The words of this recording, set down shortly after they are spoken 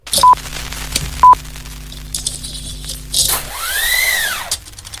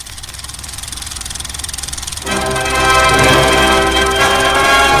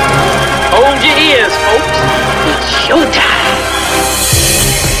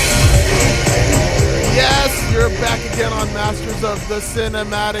of the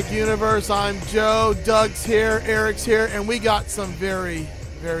cinematic universe. I'm Joe, Doug's here, Eric's here, and we got some very,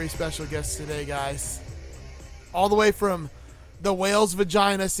 very special guests today, guys. All the way from the whale's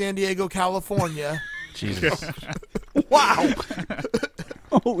vagina, San Diego, California. Jesus. Wow.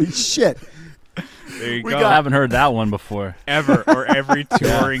 Holy shit. There you go. I haven't heard that one before. Every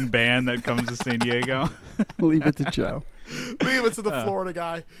touring band that comes to San Diego. Leave it to Joe. Leave it to the Florida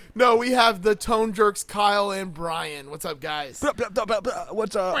guy. No, we have the Tone Jerks, Kyle and Brian. What's up, guys?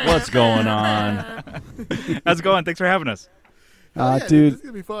 What's up? What's going on? How's it going? Thanks for having us. Yeah, dude, this is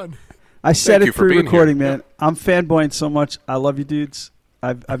going to be fun. I said Thank you it for being pre-recording, here. man. I'm fanboying so much. I love you, dudes.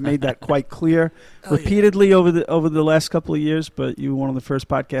 I've made that quite clear Oh, repeatedly over the last couple of years. But you were one of the first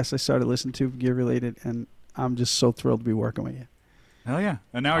podcasts I started listening to, gear related, and I'm just so thrilled to be working with you. Hell yeah.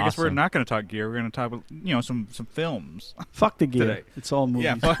 And now I guess we're Awesome. not going to talk gear. We're going to talk, some films. Fuck the gear. Today. It's all movies.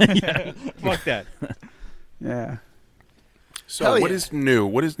 Yeah, fuck that. Yeah. So Hell what yeah. is new?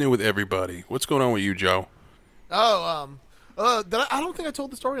 What is new with everybody? What's going on with you, Joe? I don't think I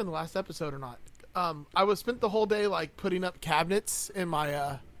told the story on the last episode or not. I spent the whole day like putting up cabinets in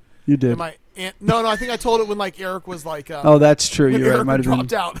my You did. in my aunt. No, I think I told it when like Eric was like Oh, that's true. when You're right. Eric Might have dropped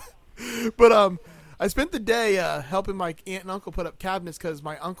been. out. But I spent the day helping my aunt and uncle put up cabinets because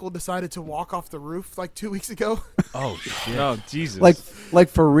my uncle decided to walk off the roof like 2 weeks ago. Oh, shit. Oh, Jesus. Like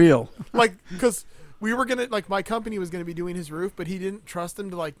for real. Like because we were gonna like my company was gonna be doing his roof, but he didn't trust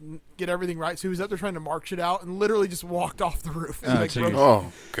him to like get everything right, so he was up there trying to mark shit out and literally just walked off the roof and Oh, like geez.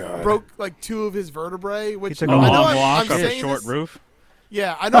 Oh God. broke like 2 of his vertebrae. he Which took I a know long I'm walk off a saying short this- roof.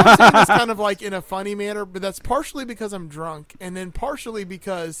 Yeah, I know I'm saying this kind of like in a funny manner, but that's partially because I'm drunk, and then partially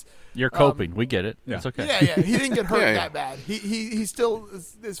because You're coping. We get it. Yeah. It's okay. yeah, he didn't get hurt Yeah, yeah. that bad. He still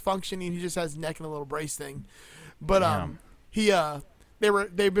is functioning. He just has neck and a little brace thing. But Damn.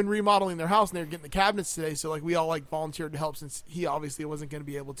 they've been remodeling their house and they were getting the cabinets today, so like we all like volunteered to help since he obviously wasn't going to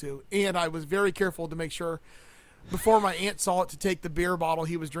be able to. And I was very careful to make sure before my aunt saw it to take the beer bottle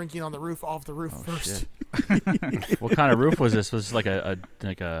he was drinking on the roof off the roof first. Shit. What kind of roof was this? Was it like a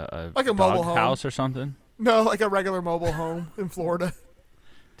Like a dog mobile home. house or something? No, like a regular mobile home in Florida.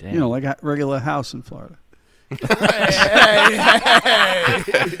 Damn. You know, like a regular house in Florida. Hey.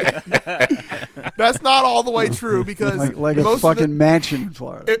 That's not all the way true because Like a most fucking of mansion in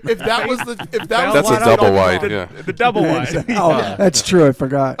Florida. if that was the if that was That's the a double double wide. wide. Yeah. The double wide. Oh, that's true. I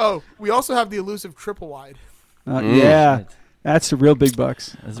forgot. Oh, we also have the elusive triple wide. Yeah. That's the real big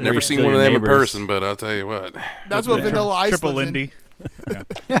bucks. That's Never very seen good one of them in neighbors. person, but I'll tell you what. That's what Vanilla Ice Triple lives in. Lindy.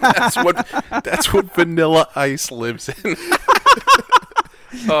 That's what Vanilla Ice lives in.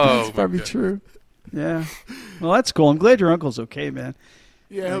 Oh, That's probably my God. true. Yeah. Well, that's cool. I'm glad your uncle's okay, man.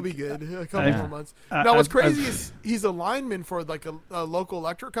 Yeah, he'll be good. A couple Yeah. more months. I- Now, what's I've- crazy is he's a lineman for like a local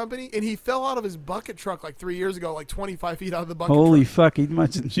electric company, and he fell out of his bucket truck like 3 years ago, like 25 feet out of the bucket Holy truck. fuck. He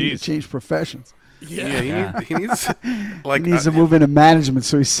might need to Jeez. change professions. Yeah, he needs like He needs to move into management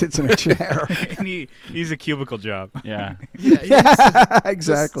so he sits in a chair. And he's a cubicle job. Yeah. Yeah, he yeah, just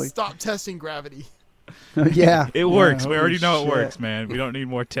exactly. stop testing gravity. Yeah. It works. Yeah, We already know holy it shit. works, man. We don't need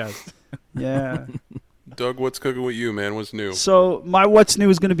more tests. Yeah. Doug, what's cooking with you, man? What's new? So my what's new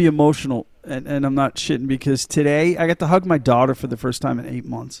is going to be emotional, and I'm not shitting because today I got to hug my daughter for the first time in 8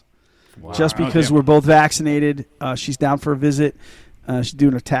 months. Wow. Just because damn. we're both vaccinated. She's down for a visit. She's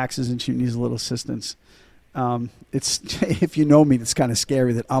doing her taxes and she needs a little assistance. It's if you know me, it's kind of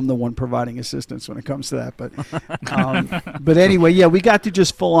scary that I'm the one providing assistance when it comes to that. But anyway, yeah, we got to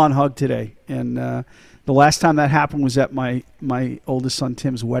just full on hug today, and the last time that happened was at my oldest son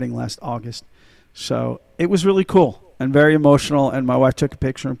Tim's wedding last August. So it was really cool and very emotional. And my wife took a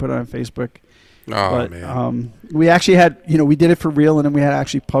picture and put it on Facebook. Oh, But man. we actually had, we did it for real, and then we had to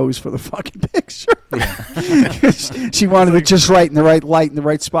actually pose for the fucking picture. She wanted it just right in the right light in the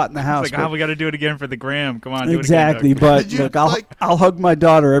right spot in the house. It's like, but- we got to do it again for the gram. Come on, do exactly, it again, Doug. but Did you, look, I'll like- I'll hug my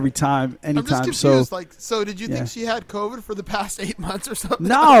daughter every time, I'm just anytime. confused. So So did you yeah. think she had COVID for the past 8 months or something?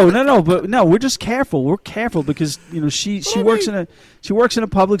 no, but no, we're just careful. We're careful because she I works in a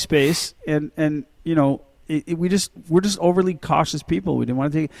public space, and we're just overly cautious people. We didn't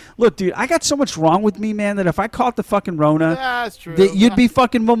want to take. Look, dude, I got so much wrong with me, man, that if I caught the fucking Rona, That's true. that you'd be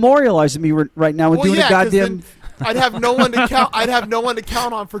fucking memorializing me right now and Well, doing yeah, a 'cause goddamn. then I'd have no one to count. I'd have no one to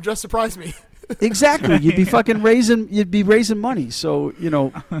count on for just surprise me. Exactly. You'd be fucking raising money. So,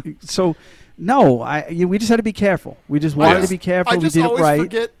 so no, we just had to be careful. We just wanted to be careful. I We just did it always right.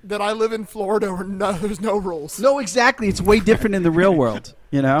 forget that I live in Florida where there's no rules. No, exactly. It's way different in the real world,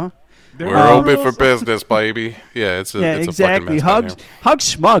 We're open for business, baby. Yeah, it's a Yeah, it's exactly. a fucking mess down Hug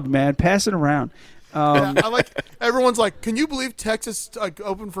smug, man. Pass it around. I'm like, everyone's like, can you believe Texas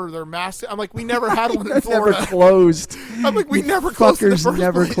opened for their mask? I'm like, we never had one in Florida. Never closed. I'm like, we never closed. In the Fuckers first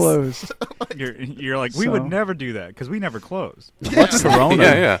never place. closed. You're like, we would never do that because we never closed. What's Corona?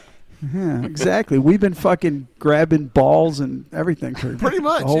 Yeah. Yeah, exactly. We've been fucking grabbing balls and everything for Pretty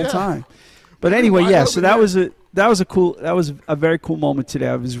much, the whole yeah. time. But anyway, yeah. So that open, was a very cool moment today.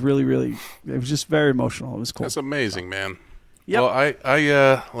 I was really, it was just very emotional. It was cool. That's amazing, man. Yep. Well,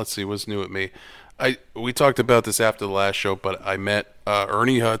 I let's see, what's new with me? We talked about this after the last show, but I met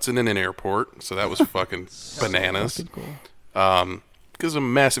Ernie Hudson in an airport, so that was fucking bananas. Fucking cool. Because I'm a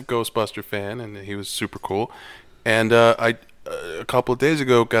massive Ghostbuster fan, and he was super cool. And I a couple of days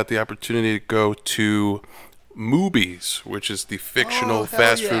ago got the opportunity to go to Moobies, which is the fictional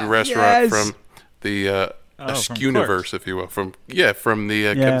fast food restaurant from the Askewniverse, if you will, from the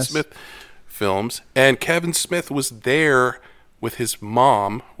Kevin Smith films. And Kevin Smith was there with his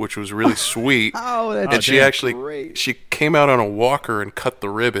mom, which was really sweet. Oh, that's and she actually great. she came out on a walker and cut the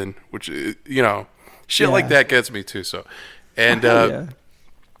ribbon, which shit like that gets me too. So, and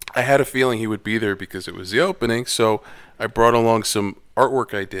I had a feeling he would be there because it was the opening. So I brought along some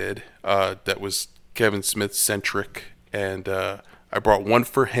artwork I did that was Kevin Smith centric, and I brought one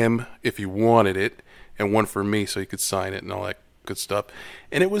for him if he wanted it, and one for me so he could sign it and all that good stuff.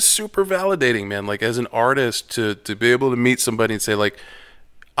 And it was super validating, man. Like, as an artist, to be able to meet somebody and say, like,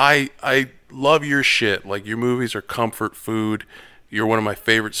 I love your shit. Like, your movies are comfort food. You're one of my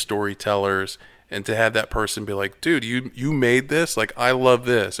favorite storytellers. And to have that person be like, dude, you made this? Like, I love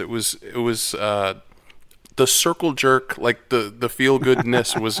this. It was the circle jerk, like the feel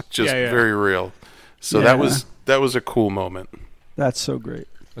goodness was just very real. So that was a cool moment. That's so great.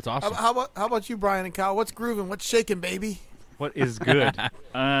 That's awesome. How about you, Brian and Kyle? What's grooving? What's shaking, baby? What is good?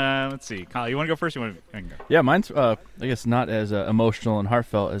 Let's see. Kyle, you want to go first? Or you want to go? Yeah, mine's I guess not as emotional and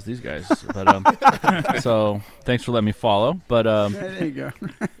heartfelt as these guys. But so thanks for letting me follow. But There you go.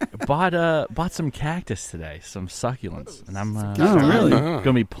 bought some cactus today, some succulents, and I'm really?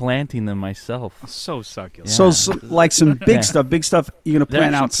 gonna be planting them myself. So succulent. Yeah. So like some big stuff. You're gonna They're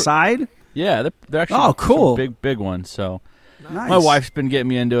plant actually outside. Yeah, they're actually Oh, cool. some big ones. So Nice. my wife's been getting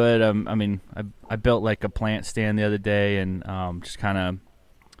me into it. I built like a plant stand the other day, and just kind of,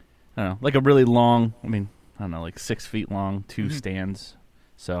 I don't know, like a really long. Like 6 feet long, 2 stands.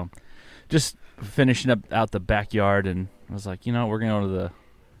 So just finishing up out the backyard, and I was like, we're gonna go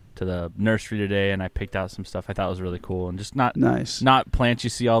to the nursery today, and I picked out some stuff I thought was really cool, and just not plants you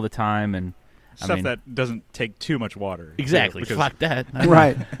see all the time, and Stuff that doesn't take too much water. Exactly. Fuck that.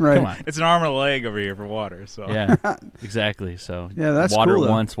 Right. Come on. It's an arm and a leg over here for water. So yeah, exactly. So that's water cool,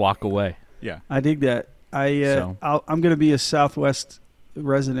 once, walk away. Yeah, I dig that. I'm going to be a Southwest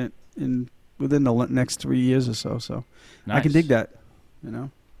resident within the next 3 years or so. So Nice. I can dig that.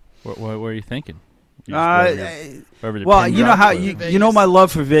 What are you thinking? Well, pin you know drop how or- you know my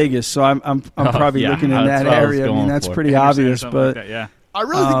love for Vegas, so I'm probably looking in that's that what I was area. I mean, going that's for. pretty Anderson or obvious, something but like that, yeah. I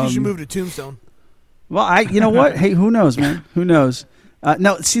really think you should move to Tombstone. well, you know what? Hey, who knows, man? Who knows?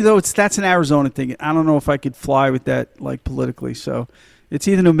 No, see though, that's an Arizona thing. I don't know if I could fly with that like politically. So it's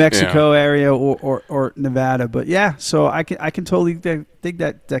either New Mexico area or Nevada. But yeah, so I can totally dig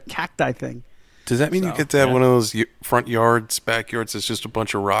that the cacti thing. Does that mean you get to have one of those front yards, backyards that's just a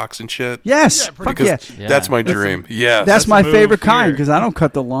bunch of rocks and shit? Yes, Yeah, fuck Because yeah. that's my dream. Yes. That's my move favorite kind here. because I don't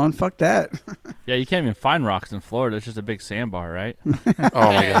cut the lawn. Fuck that. Yeah, you can't even find rocks in Florida. It's just a big sandbar, right? Oh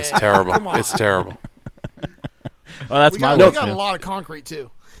my god, it's terrible. Come on. It's terrible. Well, that's We my got, list. we got a man. lot of concrete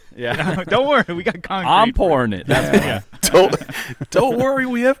too. Yeah, Don't worry, we got concrete. I'm pouring it. That's Don't worry,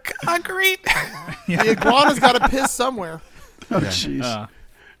 we have concrete. The iguana's got to piss somewhere. Oh jeez. Uh,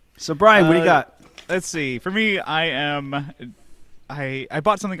 So Brian, what do you got? Let's see. For me, I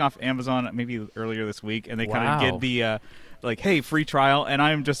bought something off Amazon maybe earlier this week, and they kind Wow. of get the hey, free trial, and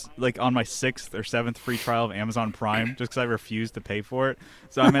I'm just like on my 6th or 7th free trial of Amazon Prime just because I refuse to pay for it.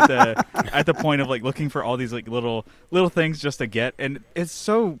 So I'm at the at the point of like looking for all these like little things just to get, and it's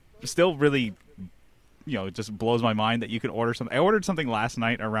so still really, it just blows my mind that you can order something. I ordered something last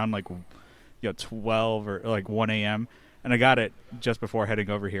night around like 12 or like 1 a.m. and I got it just before heading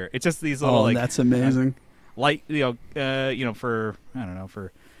over here. It's just these little That's amazing. light, for I don't know,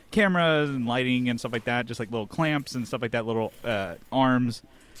 for cameras and lighting and stuff like that. Just like little clamps and stuff like that. Little arms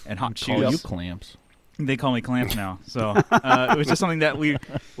and hot Call you shoes. clamps. They call me clamps now. So it was just something that we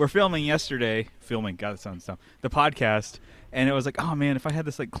were filming yesterday. God, that sounds dumb. The podcast. And it was like, oh man, if I had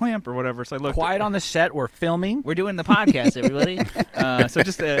this like clamp or whatever. So I looked. Quiet on the set. We're filming. We're doing the podcast, everybody. So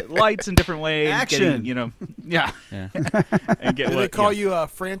just lights in different ways. Action. Getting, Yeah. and get Do what, they call you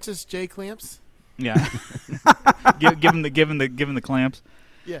Francis J. Clamps? Yeah. give him the clamps.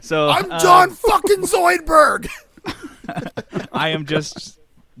 Yeah. So I'm John fucking Zoidberg. I am just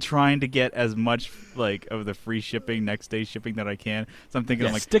trying to get as much like of the free shipping, next day shipping that I can. So I'm thinking, Yeah,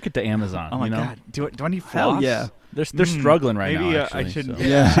 I'm like, stick it to Amazon. oh my you know? god, do I need Hell floss? yeah. They're struggling right maybe, now. I Actually, should. so.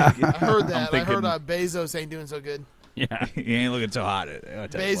 Yeah. I heard that. I thinking- heard Bezos ain't doing so good. Yeah. He ain't looking so hot. I'll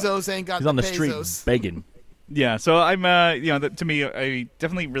tell you what. Bezos ain't got He's on the street Bezos. begging. Yeah, so I'm, to me, I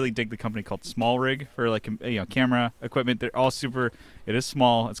definitely really dig the company called Small Rig for like, camera equipment. They're all super. It is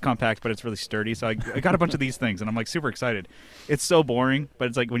small, it's compact, but it's really sturdy. So I got a bunch of these things, and I'm like super excited. It's so boring, but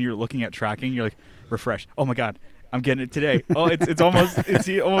it's like when you're looking at tracking, you're like, refresh. Oh my god, I'm getting it today. Oh, it's almost almost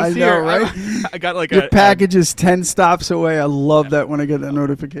I know, here. right? I got like Your package is 10 stops away. I love that when I get that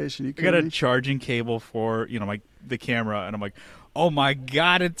notification. You I got a kidding me? charging cable for the camera, and I'm like, oh my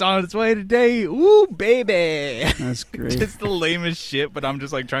god, it's on its way today. Ooh, baby. That's great. It's the lamest shit, but I'm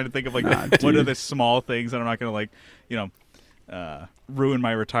just like trying to think of like Nah, what are dude. the small things that I'm not gonna like, ruin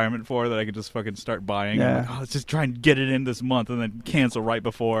my retirement for that I could just fucking start buying. I'm Yeah. like, oh, let's just try and get it in this month and then cancel right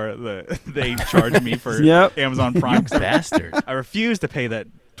before they charge me for Yep. Amazon Prime. 'Cause Bastard. I refuse to pay that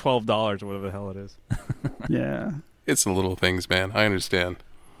 $12 or whatever the hell it is. Yeah. It's the little things, man. I understand.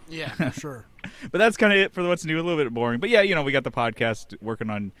 Yeah, for sure. But that's kind of it for what's new. A little bit boring, but yeah, we got the podcast working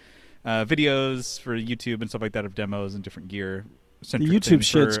on videos for YouTube and stuff like that of demos and different gear. The YouTube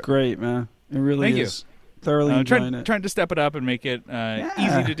shit's great, man. It really Thank you. is. Thoroughly enjoying it. Trying to step it up and make it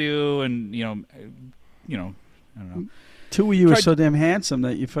easy to do, and I don't know. Two of you are tried- so damn handsome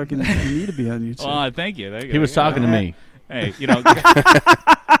that you fucking you need to be on YouTube. Oh, thank you. He was talking to me. Hey,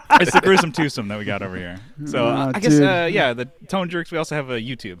 it's the gruesome twosome that we got over here. So Oh, I guess dude. the Tone Jerks. We also have a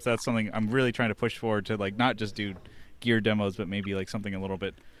YouTube. So that's something I'm really trying to push forward to, like not just do gear demos, but maybe like something a little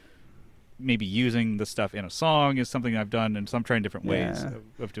bit. Maybe using the stuff in a song is something I've done, and so I'm trying different ways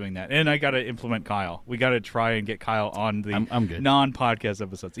Yeah. of doing that. And I got to implement Kyle. We got to try and get Kyle on the I'm good. non-podcast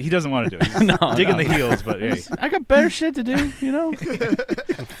episodes. He doesn't want to do it. He's No, digging no. the heels, but hey. I got better shit to do,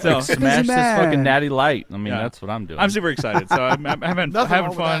 So Smash this man. fucking natty light. I mean, Yeah. that's what I'm doing. I'm super excited. So I'm having Nothing wrong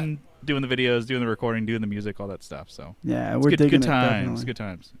with fun doing the videos, doing the recording, doing the music, all that stuff. So Yeah, it's we're good, digging good it. times. Definitely. Good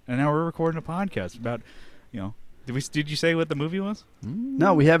times. And now we're recording a podcast about, Did you say what the movie was?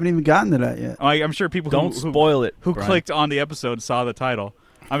 No, we haven't even gotten to that yet. Oh, I'm sure people Don't who spoil it. who Brian. clicked on the episode saw the title.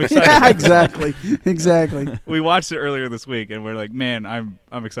 I'm excited. Yeah, exactly. Exactly. We watched it earlier this week, and we're like, man, I'm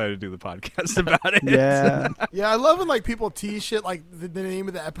excited to do the podcast about it. Yeah. Yeah, I love when like people tease shit like the name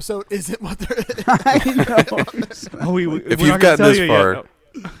of the episode isn't what they're. I know. Oh, If we're you've not gonna gotten tell this you far, yet.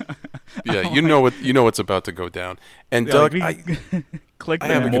 Yeah, you know what's about to go down. And Yeah, Doug, like click I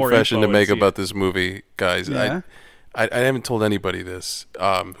have a more confession info to make and see about it. this movie, guys. Yeah. I haven't told anybody this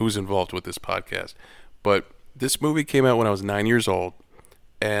who's involved with this podcast, but this movie came out when I was 9 years old,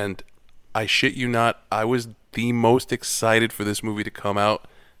 and I shit you not, I was the most excited for this movie to come out.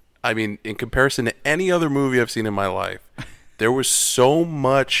 I mean, in comparison to any other movie I've seen in my life, there was so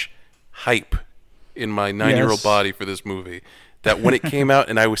much hype in my 9-year-old Yes. body for this movie that when it came out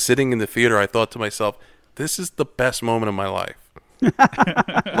and I was sitting in the theater, I thought to myself, this is the best moment of my life.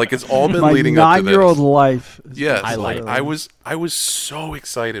 Like, it's all been My leading up to this. 9-year-old life. is Yes, Highlight. I was so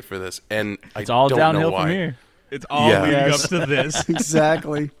excited for this, and It's I all don't know downhill why. from here. It's all Yeah. leading Yes. up to this.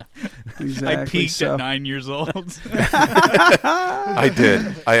 Exactly. Exactly. I peaked so. at 9 years old. I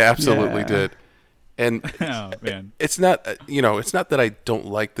did. I absolutely Yeah. did. And Oh man. it's not, it's not that I don't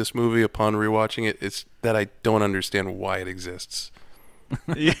like this movie upon rewatching it. It's that I don't understand why it exists.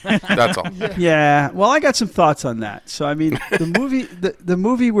 Yeah. That's all. Yeah, well, I got some thoughts on that. So, I mean, the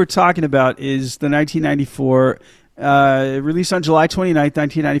movie we're talking about is the 1994, released on July 29th,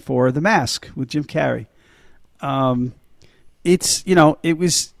 1994, The Mask with Jim Carrey. It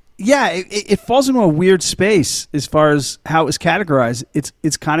falls into a weird space as far as how it was categorized.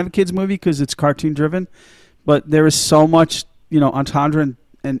 It's kind of a kid's movie because it's cartoon driven, but there is so much, entendre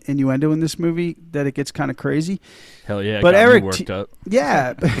and innuendo in this movie that it gets kind of crazy. Hell yeah. But got me Eric, worked up.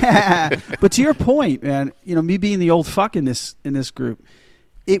 Yeah, but to your point, man, me being the old fuck in this group,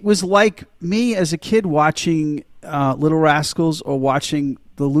 it was like me as a kid watching Little Rascals or watching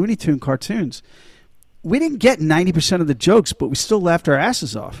the Looney Tune cartoons. We didn't get 90% of the jokes, but we still laughed our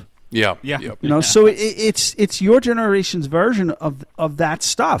asses off. Yeah. Yeah. Yep. So it's your generation's version of that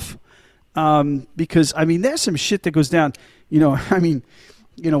stuff. Because I mean, there's some shit that goes down.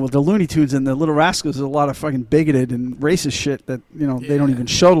 With the Looney Tunes and the Little Rascals, there's a lot of fucking bigoted and racist shit that they don't even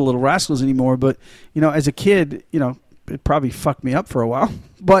show the Little Rascals anymore. But as a kid, it probably fucked me up for a while.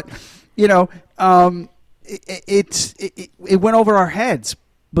 But it went over our heads.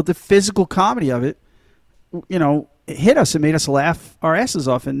 But the physical comedy of it, it hit us and made us laugh our asses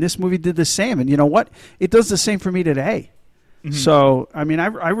off. And this movie did the same. And you know what? It does the same for me today. So, I mean,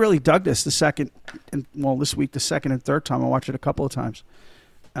 I really dug this this week, the second and third time. I watched it a couple of times.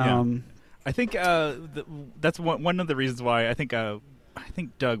 I think that's one of the reasons why I think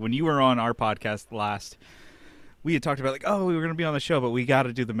Doug, when you were on our podcast last, we had talked about like, oh, we were going to be on the show, but we got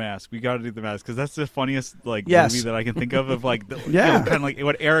to do the mask. We got to do the mask because that's the funniest movie that I can think of like, kind of like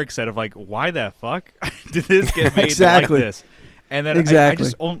what Eric said of like, why the fuck did this get made like this? And then I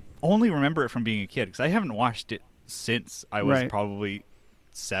just only remember it from being a kid because I haven't watched it since I was probably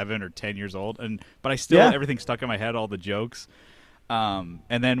 7 or 10 years old, but I still everything stuck in my head, all the jokes. And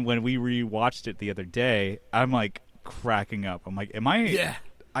then when we rewatched it the other day, I'm like cracking up. I'm like,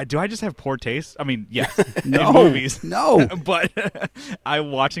 do I just have poor taste? I mean, yes, in movies, no. But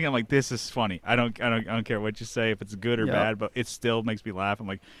I'm watching. I'm like, this is funny. I don't care what you say if it's good or bad, but it still makes me laugh. I'm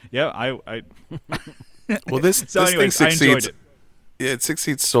like, I. Well, this anyways, thing I enjoyed succeeds. it. Yeah, it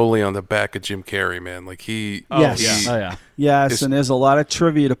succeeds solely on the back of Jim Carrey, man. Like he. Yes, and there's a lot of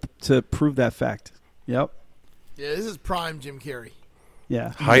trivia to prove that fact. Yep. Yeah, this is prime Jim Carrey.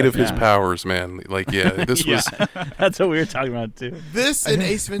 Yeah. Height of his powers, man. Like, this was. That's what we were talking about too. This and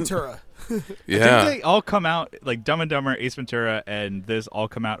Ace Ventura. Yeah. Didn't they all come out like Dumb and Dumber, Ace Ventura, and this all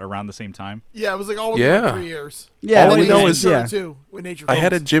come out around the same time? Yeah, it was like all within 3 years. Yeah, all we know is too. With Nature I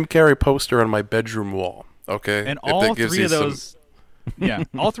had a Jim Carrey poster on my bedroom wall. Okay, and all three of those.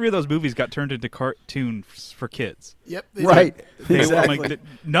 All three of those movies got turned into cartoons for kids. Yep. Exactly. Like,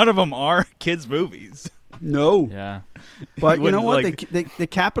 none of them are kids' movies. No. Yeah. But you know what? They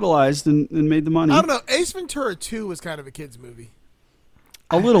capitalized and made the money. I don't know. Ace Ventura 2 was kind of a kid's movie.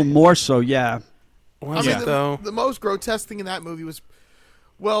 A little more so, yeah. Was it though? The most grotesque thing in that movie was,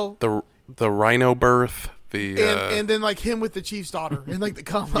 the rhino birth. And then like him with the chief's daughter and like the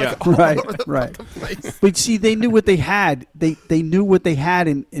come right. fucking place. But see, they knew what they had. They knew what they had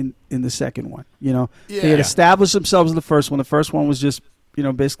in the second one. You know, they had established themselves in the first one. The first one was just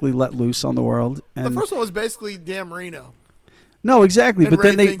basically let loose on the world. And the first one was basically Dan Marino. No, exactly. And but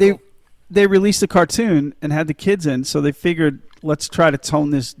Ray then they released the cartoon and had the kids in, so they figured let's try to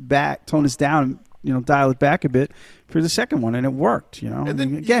tone this down, dial it back a bit for the second one, and it worked. And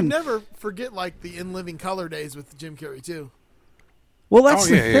then again, you never forget like the In Living Color days with Jim Carrey too. Well, that's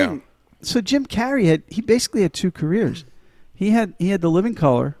the thing. Yeah. So Jim Carrey he basically had two careers. He had The Living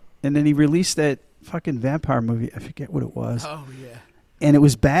Color, and then he released that fucking vampire movie. I forget what it was. Oh yeah. And it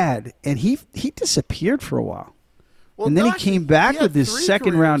was bad, and he disappeared for a while. Well, and then he came back with this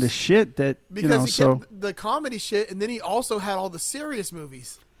second round of shit that because he kept the comedy shit, and then he also had all the serious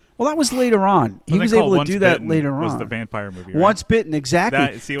movies. Well, that was later on. He was able to do that later on. Was the vampire movie? Right? Once Bitten,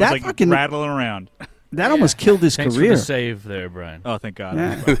 exactly. It was like fucking rattling around. That almost killed his Thanks career. For the save there, Brian. Oh, thank God.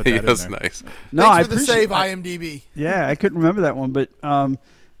 Yeah. That's nice. No, Thanks for the save, IMDb. Yeah, I couldn't remember that one, but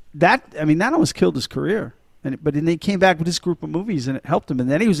that almost killed his career. But then he came back with this group of movies, and it helped him. And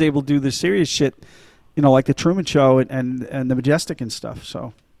then he was able to do the serious shit, like the Truman Show and the Majestic and stuff.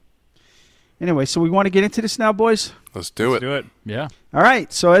 So anyway, so we want to get into this now, boys? Let's do it. Yeah. All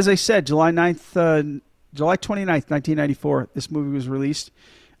right. So as I said, July 29th, 1994, this movie was released.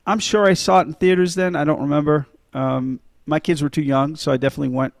 I'm sure I saw it in theaters then. I don't remember. My kids were too young, so I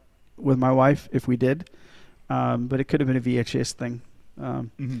definitely went with my wife if we did. But it could have been a VHS thing.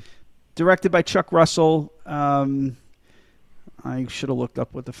 Directed by Chuck Russell. I should have looked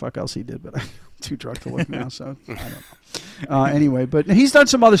up what the fuck else he did, but I'm too drunk to look now, so I don't know. Anyway, but he's done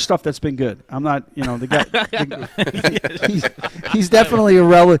some other stuff that's been good. I'm not, the guy. He's definitely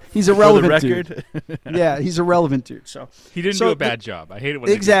He's a relevant dude. Yeah, he's a relevant dude. So he didn't do a bad job. I hate it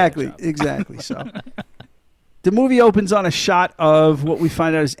when exactly. So the movie opens on a shot of what we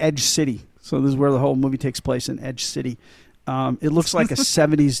find out is Edge City. So this is where the whole movie takes place, in Edge City. It looks like a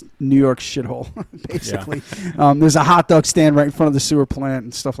 70s New York shithole, basically. Yeah. There's a hot dog stand right in front of the sewer plant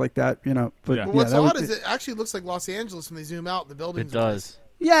and stuff like that, But what's odd is it actually looks like Los Angeles when they zoom out. The buildings. It does.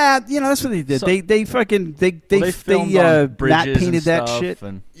 Yeah, that's what they did. So, they matte painted that shit.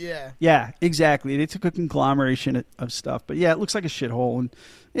 Yeah, exactly. They took a conglomeration of stuff, but yeah, it looks like a shithole, and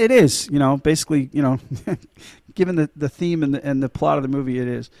it is. Basically, given the theme and the plot of the movie, it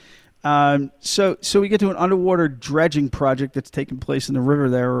is. So we get to an underwater dredging project that's taking place in the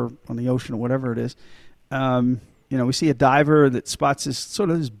river there, or on the ocean, or whatever it is. We see a diver that spots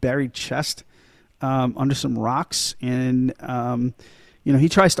this buried chest under some rocks, and he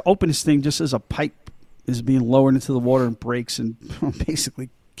tries to open this thing just as a pipe is being lowered into the water and breaks, and basically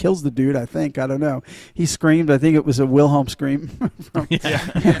kills the dude. I think, I don't know. He screamed. I think it was a Wilhelm scream. And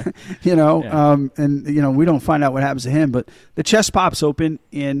we don't find out what happens to him. But the chest pops open,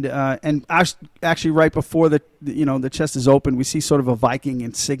 and actually right before the chest is open, we see sort of a Viking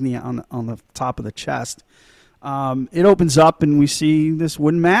insignia on the top of the chest. It opens up and we see this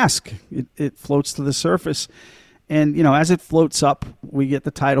wooden mask. It floats to the surface. And, as it floats up, we get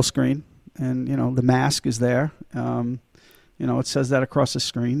the title screen. And, the mask is there. It says that across the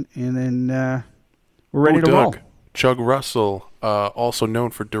screen. And then we're ready to roll. Chug Russell, also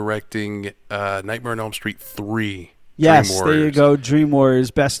known for directing Nightmare on Elm Street 3. Yes, there you go. Dream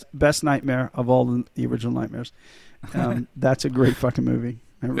Warriors, best nightmare of all the original nightmares. That's a great fucking movie.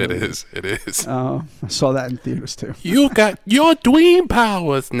 It is. I saw that in theaters too. You got your dream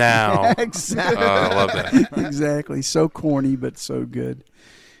powers now. Exactly. I love that. Exactly. So corny, but so good.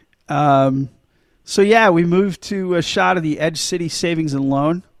 So yeah, we moved to a shot of the Edge City Savings and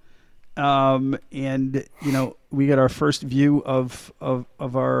Loan. And we got our first view of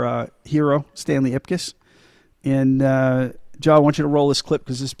our hero, Stanley Ipkiss. And Joe, I want you to roll this clip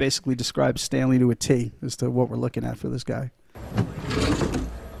because this basically describes Stanley to a T as to what we're looking at for this guy.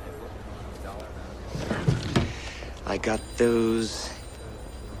 I got those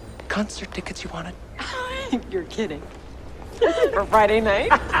concert tickets you wanted. You're kidding. For Friday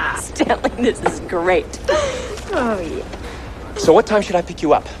night? Stanley, this is great. Oh, yeah. So what time should I pick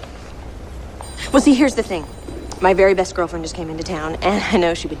you up? Well, see, here's the thing. My very best girlfriend just came into town, and I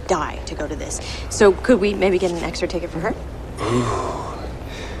know she would die to go to this. So could we maybe get an extra ticket for her? Ooh.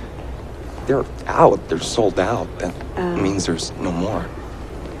 They're out. They're sold out. That means there's no more.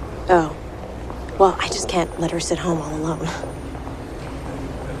 Oh. Well, I just can't let her sit home all alone.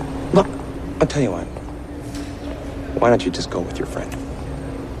 Look, I'll tell you what. Why don't you just go with your friend?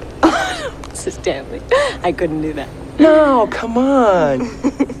 This is Stanley. I couldn't do that. No, come on.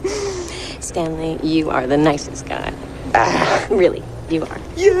 Stanley, you are the nicest guy. Ah. Really, you are.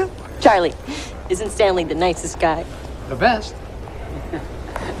 Yeah. Charlie, isn't Stanley the nicest guy? The best.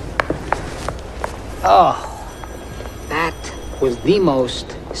 Oh, that was the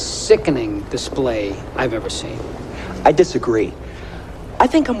most sickening display I've ever seen. I disagree. I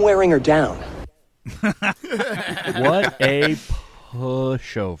think I'm wearing her down. What a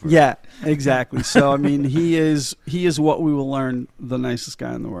pushover. Yeah, exactly. So, I mean, he is what we will learn the nicest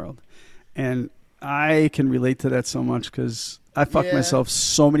guy in the world. And I can relate to that so much because I fucked myself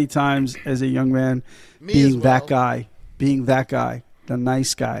so many times as a young man being that guy, the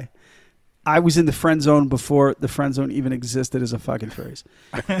nice guy. I was in the friend zone before the friend zone even existed as a fucking phrase.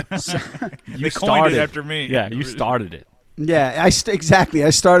 So, they coined it after me. Yeah, you started it. Yeah, exactly. I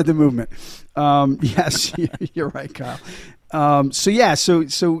started the movement. Yes, you're right, Kyle.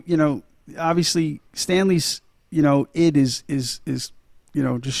 So obviously Stanley's, it is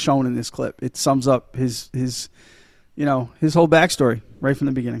just shown in this clip. It sums up his whole backstory right from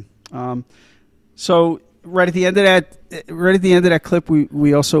the beginning. So right at the end of that clip,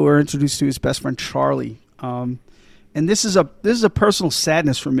 we also are introduced to his best friend Charlie. And this is a personal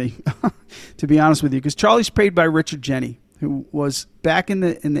sadness for me, to be honest with you, because Charlie's played by Richard Jeni, who was back in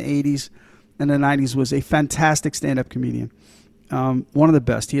the 80s and the 90s was a fantastic stand-up comedian, one of the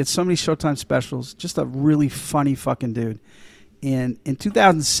best. He had so many Showtime specials, just a really funny fucking dude. And in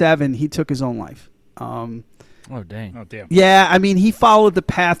 2007, he took his own life. Oh, dang. Oh, damn. Yeah, I mean, he followed the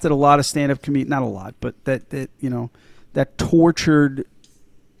path that a lot of stand-up comedians, not a lot, but that tortured,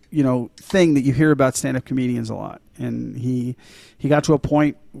 thing that you hear about stand-up comedians a lot. And he got to a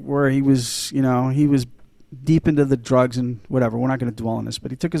point where he was deep into the drugs and whatever. We're not going to dwell on this, but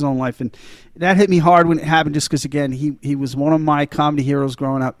he took his own life. And that hit me hard when it happened just because, again, he was one of my comedy heroes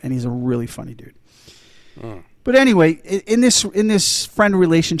growing up, and he's a really funny dude. But anyway, in this friend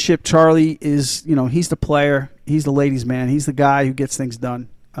relationship, Charlie is, he's the player, he's the ladies' man, he's the guy who gets things done,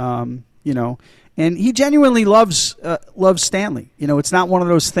 and he genuinely loves Stanley. It's not one of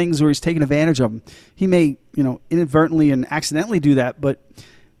those things where he's taking advantage of him. He may, inadvertently and accidentally do that, but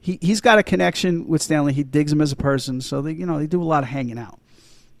he's got a connection with Stanley. He digs him as a person, so they do a lot of hanging out.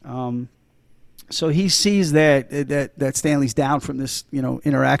 So he sees that Stanley's down from this,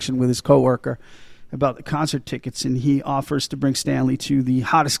 interaction with his coworker about the concert tickets, and he offers to bring Stanley to the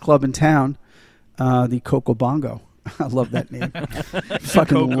hottest club in town, the Coco Bongo. I love that name.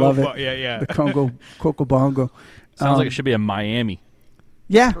 Fucking love it. Yeah. The Coco Bongo. Sounds like it should be in Miami.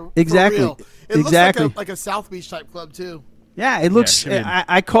 Yeah, exactly. For real. It exactly. looks like a South Beach type club too. Yeah, it looks. Yeah,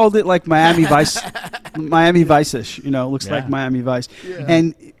 I called it like Miami Vice, Miami Vice-ish. It looks like Miami Vice. Yeah.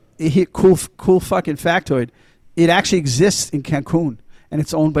 And cool fucking factoid. It actually exists in Cancun, and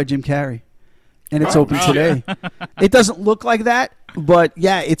it's owned by Jim Carrey. And it's open today. It doesn't look like that, but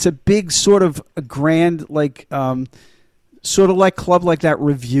yeah, it's a big sort of a grand, sort of like club like that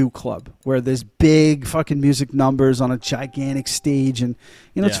Review Club, where there's big fucking music numbers on a gigantic stage, and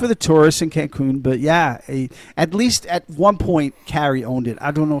it's for the tourists in Cancun. But yeah, at least at one point, Carrey owned it.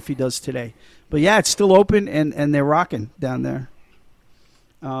 I don't know if he does today, But yeah, it's still open and they're rocking down there.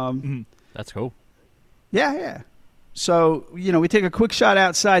 That's cool. Yeah. So, we take a quick shot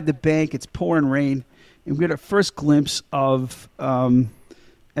outside the bank. It's pouring rain. And we get our first glimpse of,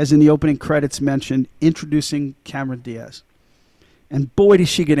 as in the opening credits mentioned, introducing Cameron Diaz. And boy, did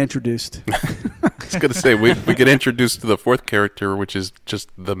she get introduced. I was going to say, we get introduced to the fourth character, which is just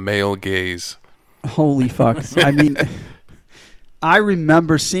the male gaze. Holy fuck. I mean, I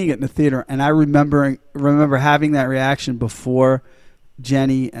remember seeing it in the theater, and I remember having that reaction before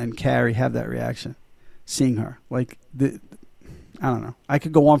Jenny and Carrie have that reaction, seeing her. Like, I don't know. I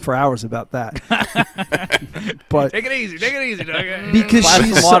could go on for hours about that. But Take it easy, dog. because Splash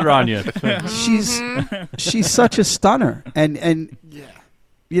she's some water on you. she's such a stunner, and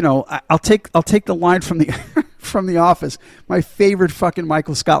I'll take the line from the from The Office. My favorite fucking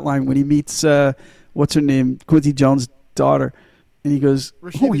Michael Scott line when he meets what's her name, Quincy Jones' daughter, and he goes,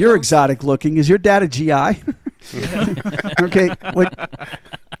 Rashida "Oh, you're Jones? exotic looking. Is your dad a GI?" Okay,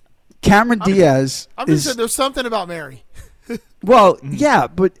 Cameron Diaz I'm just is saying there's something about Mary. well, yeah,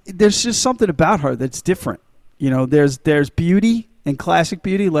 but there's just something about her that's different. There's beauty and classic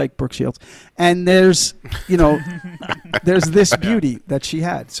beauty like Brooke Shields, and there's there's this beauty that she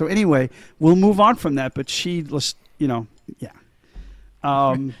had. So anyway, we'll move on from that. But she, yeah.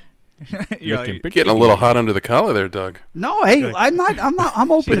 Getting a little hot under the collar there, Doug. No, hey, I'm not.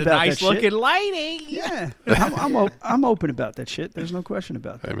 I'm open She's a about nice that looking shit. lighting. Yeah, I'm open about that shit. There's no question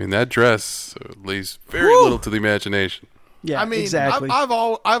about that. I mean, that dress leaves very little to the imagination. Yeah, I mean, exactly. I've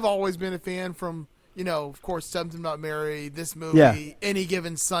always been a fan from, of course, Something About Mary, this movie, Yeah. Any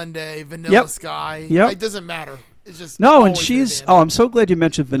Given Sunday, Vanilla Sky. Yep. It doesn't matter. It's just No, and always been a she's. fan. Oh, I'm so glad you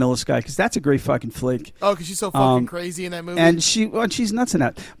mentioned Vanilla Sky because that's a great fucking flick. Oh, because she's so fucking crazy in that movie. And she's nuts in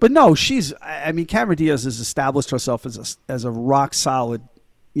that. But no, she's. I mean, Cameron Diaz has established herself as a rock solid,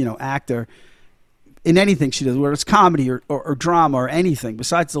 actor in anything she does, whether it's comedy or drama or anything.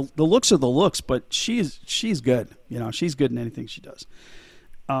 Besides the looks are the looks, but she's good. She's good in anything she does.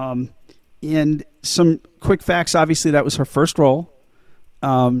 And some quick facts. Obviously, that was her first role.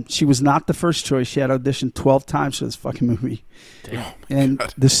 She was not the first choice. She had auditioned 12 times for this fucking movie. Damn. And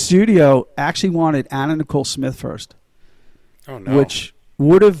the studio actually wanted Anna Nicole Smith first. Oh, no. Which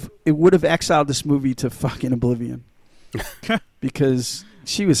would have exiled this movie to fucking oblivion. Because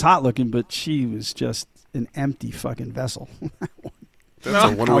she was hot looking, but she was just an empty fucking vessel.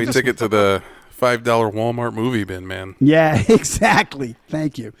 That's a one-way ticket to the $5 Walmart movie bin, man. Yeah, exactly.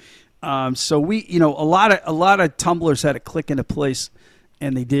 Thank you. So we, a lot of tumblers had to click into place,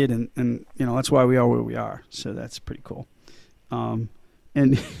 and they did, and that's why we are where we are. So that's pretty cool.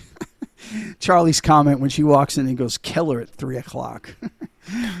 And Charlie's comment when she walks in and goes, "Kill her at 3:00,"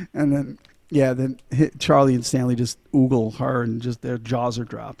 and then Charlie and Stanley just oogle her, and just their jaws are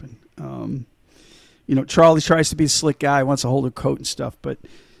dropping. Charlie tries to be a slick guy, wants to hold her coat and stuff, but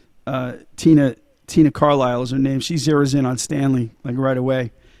Tina Carlisle is her name. She zeroes in on Stanley like right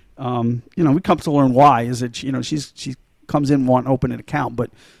away. We come to learn why. Is that she comes in wanting to open an account, but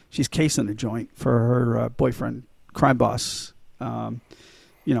she's casing the joint for her boyfriend, crime boss.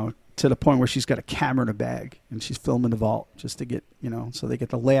 To the point where she's got a camera in a bag and she's filming the vault just to get, so they get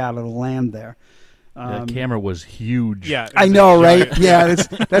the layout of the land there. That camera was huge. Yeah, I know, right? Yeah,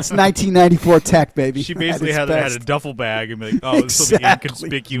 that's 1994 tech, baby. She basically At its had best. a duffel bag and be like, "Oh, this will be Exactly.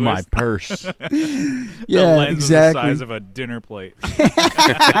 inconspicuous." My purse. Yeah, the lens exactly. is the size of a dinner plate.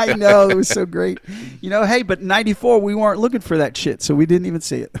 I know, it was so great. Hey, but 94, we weren't looking for that shit, so we didn't even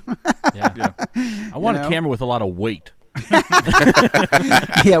see it. Yeah. I want a camera with a lot of weight.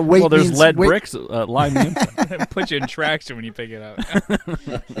 Yeah, weight. Well, there's means lead weight. bricks lining the inside. Put you in traction when you pick it up.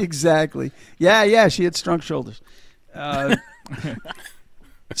 Exactly. Yeah, she had strong shoulders.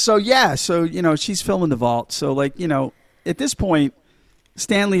 So she's filming the vault. So at this point,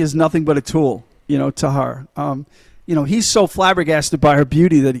 Stanley is nothing but a tool, to her. He's so flabbergasted by her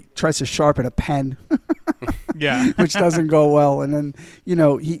beauty that he tries to sharpen a pen. Yeah. Which doesn't go well. And then,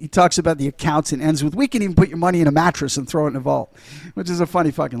 he talks about the accounts and ends with, "We can even put your money in a mattress and throw it in a vault," which is a funny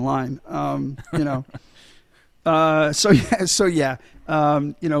fucking line.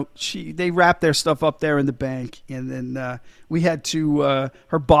 They wrap their stuff up there in the bank. And then we head to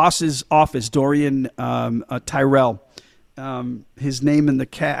her boss's office, Dorian Tyrell. His name in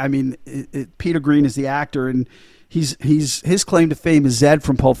the Peter Green is the actor, and his claim to fame is Zed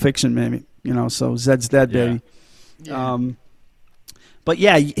from Pulp Fiction, maybe. So Zed's dead, baby. Yeah. But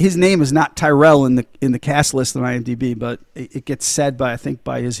yeah, his name is not Tyrell in the cast list on IMDb, but it gets said by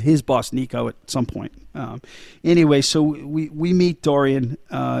his boss Nico at some point. Anyway, so we meet Dorian.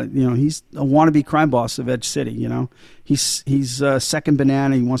 He's a wannabe crime boss of Edge City. He's second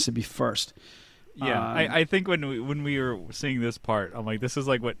banana. He wants to be first. Yeah, I think when we were seeing this part, I'm like, this is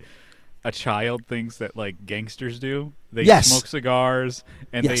like what a child thinks that like gangsters do. They smoke cigars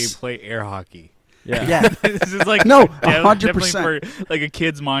and they play air hockey. Yeah. This is like no, definitely 100%. for like a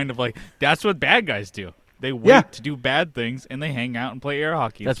kid's mind of like that's what bad guys do. They wait to do bad things and they hang out and play air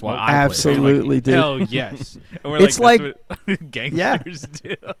hockey. That's why I absolutely like, do. Hell yes. And we're it's like that's what gangsters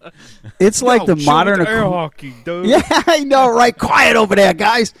do. It's like the modern air hockey, dude. Yeah, I know, right? Quiet over there,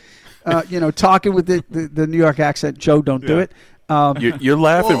 guys. Talking with the New York accent. Joe, don't do it. You're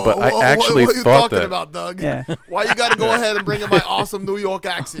laughing, but I actually what are you thought talking that. about, Doug? Yeah. Why you got to go ahead and bring in my awesome New York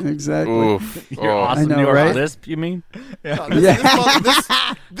accent? Exactly. Oof. Your Oh. awesome I know, New York right? lisp, you mean? No,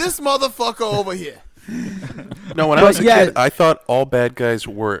 this motherfucker over here. No, when I was a kid, I thought all bad guys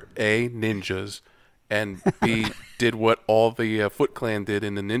were A, ninjas, and B, did what all the Foot Clan did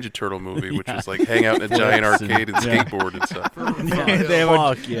in the Ninja Turtle movie, which was like hang out in a giant arcade and skateboard and stuff.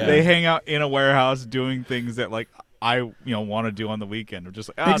 They hang out in a warehouse doing things that like I want to do on the weekend. Or just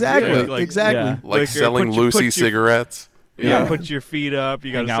like exactly. Yeah. Like selling Lucy cigarettes. Yeah, put your feet up.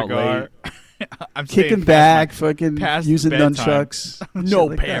 You got Hang a cigar. Kicking I'm staying back, fucking past using bedtime. nunchucks. No shit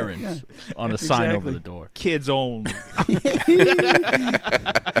like that. parents on a sign over Exactly. the door. Kids only.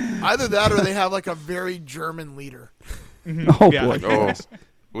 Either that or they have like a very German leader. Oh Yeah. boy. Oh,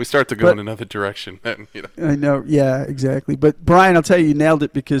 we start to go in another direction. I know. Yeah, exactly. But Brian, I'll tell you nailed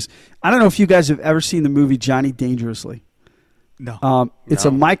it because I don't know if you guys have ever seen the movie Johnny Dangerously. No. It's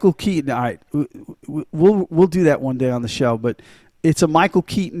a Michael Keaton. All right, we'll do that one day on the show. But it's a Michael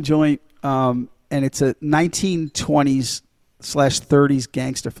Keaton joint, and it's a 1920s/30s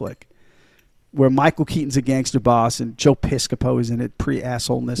gangster flick where Michael Keaton's a gangster boss and Joe Piscopo is in it,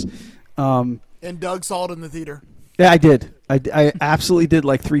 pre-assholeness. And Doug saw it in the theater. Yeah, I did. I absolutely did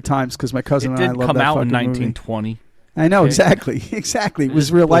like 3 times because my cousin It and I did love come that out in fucking movie. 1920. I know, Okay. exactly. It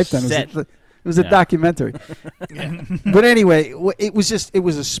was real life then. It was a documentary. But anyway, it was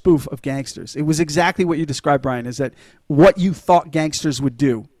a spoof of gangsters. It was exactly what you described, Brian, is that what you thought gangsters would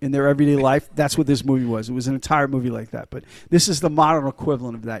do in their everyday life, that's what this movie was. It was an entire movie like that. But this is the modern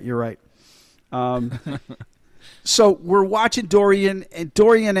equivalent of that. You're right. So we're watching Dorian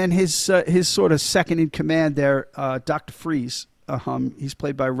and his sort of second in command there, Dr. Freeze. He's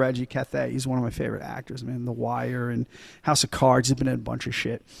played by Reggie Cathay. He's one of my favorite actors, man. The Wire and House of Cards. He's been in a bunch of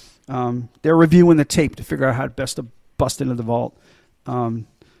shit. They're reviewing the tape to figure out how best to bust into the vault.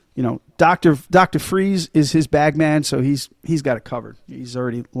 Dr. Freeze is his bag man, so he's got it covered. He's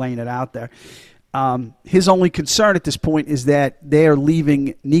already laying it out there. His only concern at this point is that they are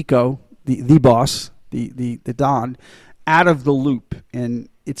leaving Nico, the boss, the Don, out of the loop, and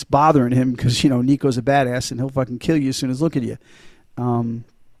it's bothering him because Nico's a badass and he'll fucking kill you as soon as look at you.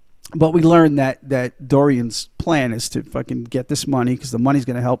 But we learned that Dorian's plan is to fucking get this money because the money's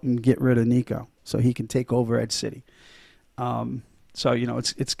going to help him get rid of Nico so he can take over Ed City. So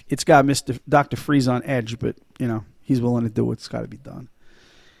it's got Mr. Dr. Freeze on edge, but he's willing to do what's got to be done.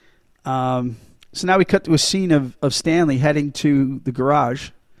 So now we cut to a scene of Stanley heading to the garage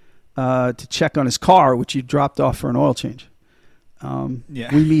to check on his car, which he dropped off for an oil change.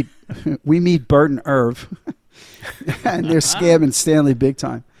 We meet Bert and Irv, and they're scamming Stanley big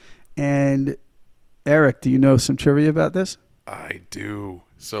time. And Eric, do you know some trivia about this? I do.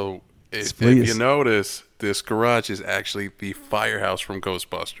 So if you notice, this garage is actually the firehouse from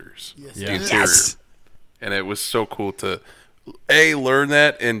Ghostbusters. Yes. The interior. And it was so cool to A, learn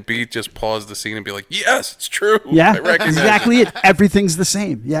that, and B, just pause the scene and be like, yes, it's true. Yeah, I recognize exactly it. Everything's the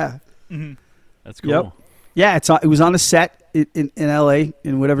same. Yeah. Mm-hmm. That's cool. Yep. Yeah, it was on a set in L.A.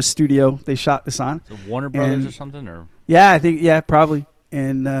 in whatever studio they shot this on. So Warner Brothers or something? Or Yeah, I think, probably.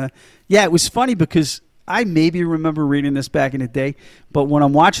 And, it was funny because I maybe remember reading this back in the day, but when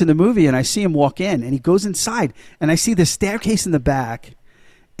I'm watching the movie and I see him walk in and he goes inside and I see the staircase in the back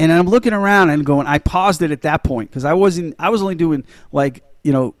and I'm looking around and going, I paused it at that point because I was only doing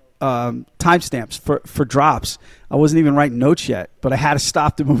timestamps for drops. I wasn't even writing notes yet, but I had to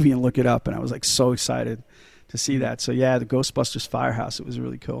stop the movie and look it up, and I was like so excited to see that. So yeah, the Ghostbusters firehouse, it was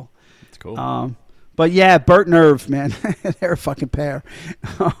really cool. it's cool. But yeah, Bert and Irv, man, they're a fucking pair.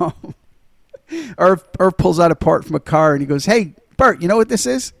 Irv pulls out a part from a car and he goes, "Hey, Bert, you know what this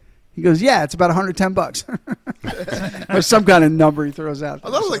is?" He goes, "Yeah, it's about $110." Or some kind of number he throws out. I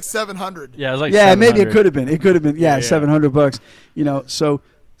thought it was like 700. Yeah, it was like yeah, maybe it 700. could have been. It could have been. Yeah, $700.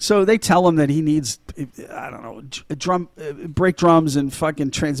 So they tell him that he needs, I don't know, brake drums and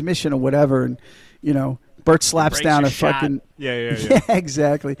fucking transmission or whatever, and Bert slaps Breaks down your a fucking Yeah.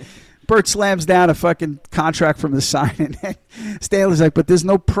 exactly. Bert slams down a fucking contract from the sign, and Stanley's like, "But there's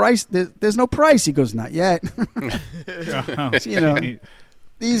no price. There's no price." He goes, "Not yet."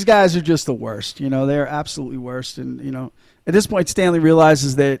 These guys are just the worst. They're absolutely worst. And, at this point, Stanley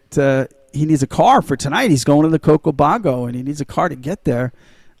realizes that he needs a car for tonight. He's going to the Coco Bongo, and he needs a car to get there.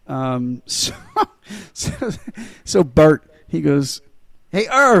 So Bert, he goes, "Hey,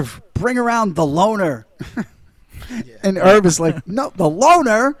 Irv, bring around the loner." And Irv is like, "No, the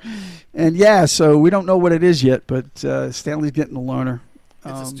loner." And so we don't know what it is yet, but Stanley's getting the loner.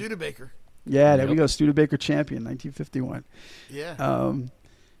 It's a Studebaker. Yeah, there we go. Studebaker champion, 1951. Yeah.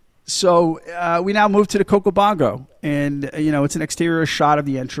 So we now move to the Coco Bongo, and it's an exterior shot of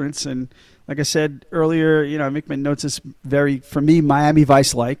the entrance. And like I said earlier, I make my notes as very, for me, Miami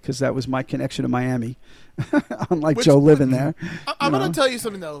Vice-like, because that was my connection to Miami, unlike Joe living there. I'm going to tell you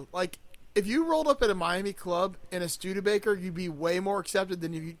something though. Like, if you rolled up at a Miami club in a Studebaker, you'd be way more accepted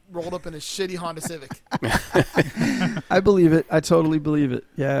than if you rolled up in a shitty Honda Civic. I believe it. I totally believe it.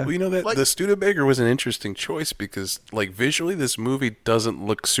 Yeah. Well, that the Studebaker was an interesting choice because, visually, this movie doesn't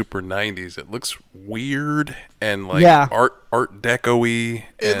look super 90s. It looks weird and Art Deco-y.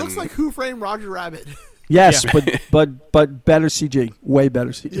 It looks like Who Framed Roger Rabbit. Yes, but better CG, way better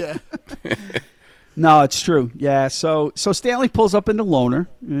CG. Yeah. No, it's true. Yeah, so Stanley pulls up in the loner.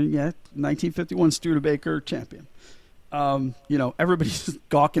 1951 Studebaker champion. Everybody's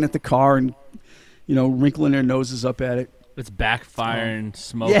gawking at the car and, wrinkling their noses up at it. It's backfiring,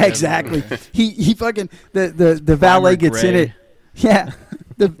 smoke. Yeah, exactly. he fucking the valet gets in it. Yeah,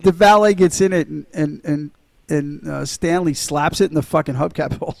 the valet gets in it and Stanley slaps it and the fucking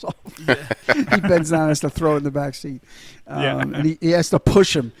hubcap falls off. Yeah. He bends down and has to throw it in the back seat. And he has to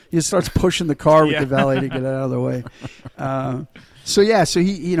push him. He starts pushing the car with the valet to get it out of the way. So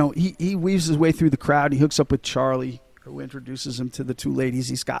he weaves his way through the crowd. He hooks up with Charlie, who introduces him to the two ladies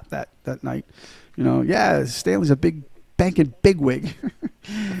he's got that night. Stanley's a big banking bigwig.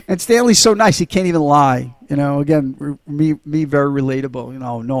 And Stanley's so nice he can't even lie. Again, me very relatable.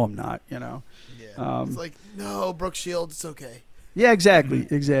 No, I'm not. It's like, no, Brooke Shields, it's okay. Yeah,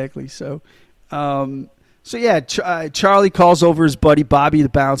 exactly. So, Charlie calls over his buddy Bobby, the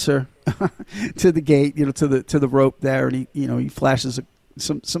bouncer, to the gate, to the rope there, and he flashes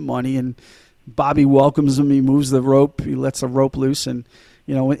some money, and Bobby welcomes him. He moves the rope, he lets the rope loose, and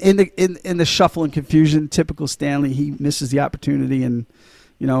in the shuffle and confusion, typical Stanley, he misses the opportunity, and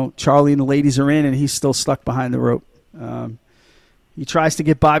Charlie and the ladies are in, and he's still stuck behind the rope. He tries to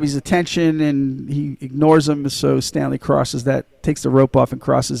get Bobby's attention, and he ignores him, so Stanley takes the rope off and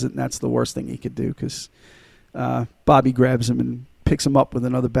crosses it, and that's the worst thing he could do because Bobby grabs him and picks him up with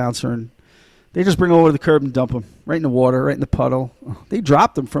another bouncer, and they just bring him over to the curb and dump him right in the water, right in the puddle. They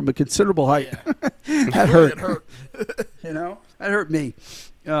dropped him from a considerable height. Yeah. That hurt. That hurt me.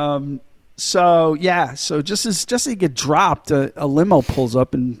 So just as he get dropped, a limo pulls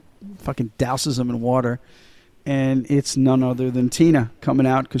up and fucking douses him in water. And it's none other than Tina coming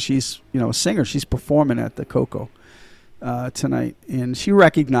out because she's, a singer. She's performing at the Coco tonight. And she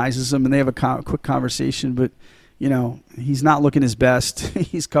recognizes him, and they have a quick conversation. But, he's not looking his best.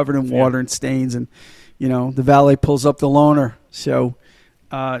 He's covered in water and stains. And, the valet pulls up the loner. So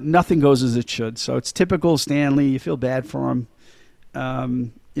nothing goes as it should. So it's typical Stanley. You feel bad for him.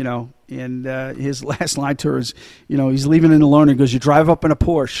 And his last line to her is, he's leaving in the loner. He goes, "You drive up in a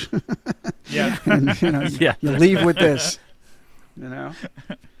Porsche." Yeah. And, you leave with this,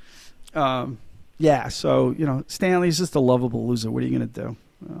 So, Stanley's just a lovable loser. What are you going to do?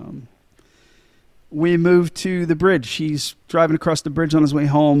 We move to the bridge. He's driving across the bridge on his way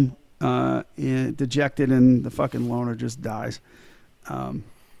home, dejected, and the fucking loner just dies.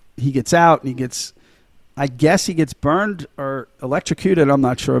 He gets out, and I guess he gets burned or electrocuted. I'm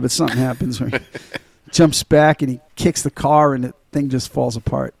not sure, but something happens where he jumps back and he kicks the car and the thing just falls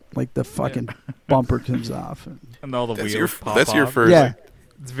apart. Like the fucking bumper comes off. And all the wheels pop off. That's your first. Yeah.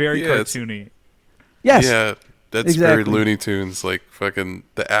 It's very cartoony. Yes. Yeah, that's very Looney Tunes. Like fucking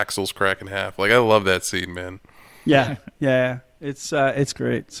the axles crack in half. Like I love that scene, man. Yeah. It's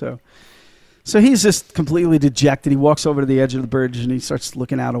great. So he's just completely dejected. He walks over to the edge of the bridge and he starts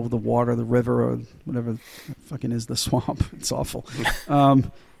looking out over the water, the river, or whatever fucking is the swamp. It's awful.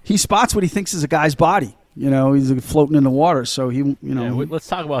 He spots what he thinks is a guy's body. He's floating in the water. So let's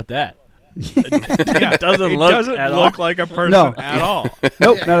talk about that. It doesn't look like a person at all.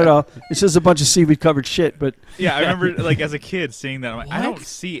 Nope, not at all. It's just a bunch of seaweed covered shit. But yeah, I remember as a kid seeing that. I'm like, I don't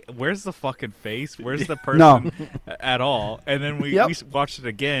see where's the fucking face, where's the person at all. And then we watched it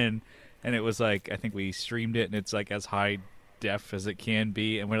again, and it was like I think we streamed it, and it's like as high def as it can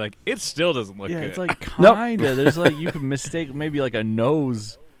be, and we're like, it still doesn't look good. It's like kinda. There's like you could mistake maybe like a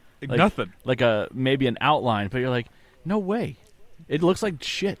nose. Nothing. Like maybe an outline, but you're like, no way. It looks like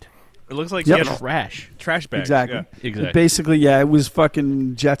shit. It looks like Yep. he had Trash bags. Exactly. Yeah. Exactly. Basically, it was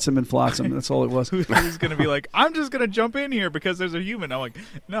fucking Jetsam and Flotsam. That's all it was. Who's going to be like, I'm just going to jump in here because there's a human. I'm like,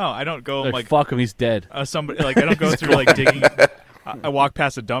 no, I don't go Like, like fuck him, he's dead. somebody like I don't go through like digging. I walk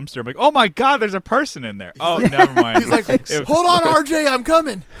past a dumpster. I'm like, oh my god, there's a person in there. Oh, never mind. He's like, hold on, RJ, I'm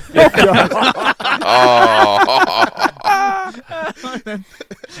coming.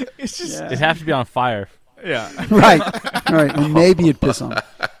 It's just It'd have to be on fire. yeah. Right. And maybe it'd piss on him.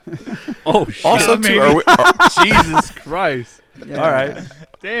 Oh, shit. Also, maybe. too, Jesus Christ. Yeah. All right.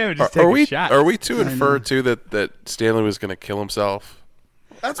 Damn, just take are a we shot. are we to infer too that Stanley was going to kill himself?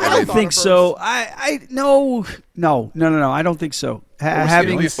 That's what I I don't thought think at so. first. No. I don't think so. Or was he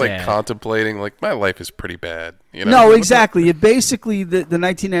Having at least like sad. contemplating, like, my life is pretty bad. You know? no, exactly. It basically the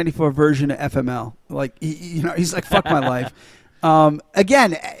 1994 version of FML. Like he's like, fuck my life.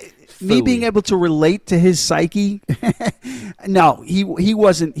 Again, me being able to relate to his psyche. No, he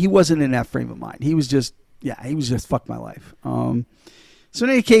wasn't in that frame of mind. He was just fuck my life. So in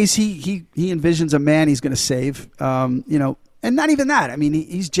any case, he envisions a man he's going to save. And not even that. I mean,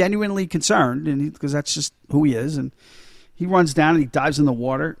 he's genuinely concerned, and because that's just who he is. And he runs down and he dives in the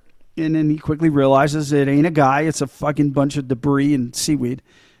water, and then he quickly realizes it ain't a guy; it's a fucking bunch of debris and seaweed.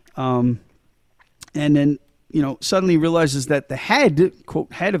 And then suddenly realizes that the head,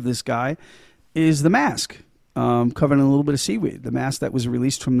 quote, head of this guy, is the mask, covered in a little bit of seaweed. The mask that was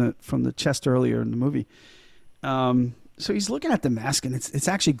released from the chest earlier in the movie. So he's looking at the mask, and it's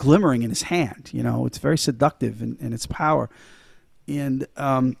actually glimmering in his hand. It's very seductive in its power. And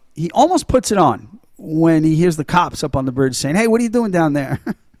he almost puts it on when he hears the cops up on the bridge saying, "Hey, what are you doing down there?"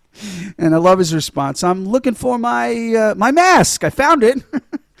 And I love his response. "I'm looking for my mask. I found it."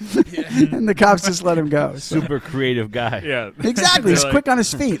 And the cops just let him go. So. Super creative guy. Yeah. Exactly. He's They're quick on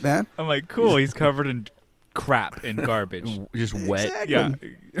his feet, man. I'm like, cool. He's covered in crap and garbage. Just wet.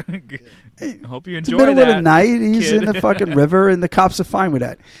 Exactly. Yeah. Hope you It's the enjoy middle that. of the night. He's kid. in the fucking river, and the cops are fine with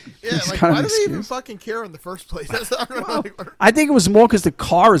that. Yeah, It's like, kind of why an do they even excuse. fucking care in the first place? That's I don't know, like, I think it was more because the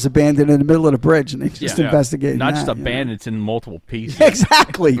car is abandoned in the middle of the bridge, and they just Yeah. investigated. Not just that, abandoned, it's in multiple pieces.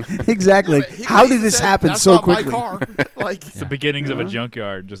 Exactly. Like, he how did even this said, happen "That's so not my quickly? car." Like, It's the beginnings of a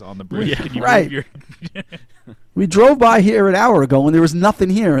junkyard just on the bridge. Yeah. Can you Right. move your We drove by here an hour ago, and there was nothing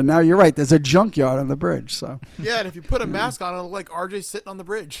here, and now you're right. There's a junkyard on the bridge. So, yeah, and if you put a mask on, it'll look like RJ sitting on the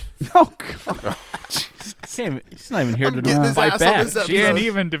bridge. oh god, He's not even here I'm to getting his fight ass on back. this episode. can't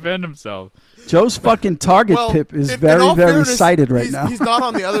even defend himself. Joe's fucking target Well, pip is in very, all very fairness, cited right he's, now. He's not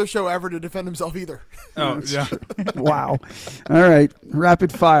on the other show ever to defend himself either. Oh, yeah. Wow. All right,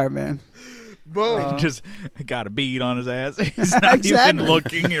 rapid fire, man. Boom. Just got a bead on his ass. He's not Exactly. even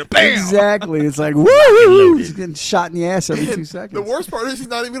looking here. Bam! Exactly. It's like woo! He's getting shot in the ass every 2 seconds. The worst part is he's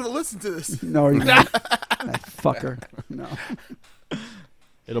not even going to listen to this. No, he's not. That fucker. No.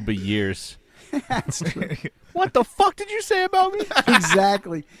 It'll be years. That's true. What the fuck did you say about me?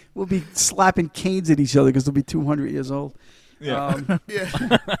 Exactly. We'll be slapping canes at each other because they'll be 200 years old. Yeah.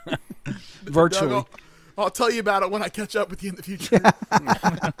 Yeah. Virtually. Doug, I'll tell you about it when I catch up with you in the future.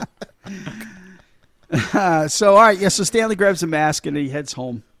 So, all right. Yeah, so Stanley grabs a mask and he heads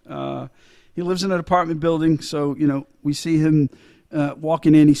home. He lives in an apartment building. So, we see him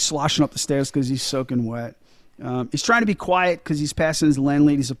walking in. He's sloshing up the stairs because he's soaking wet. He's trying to be quiet because he's passing his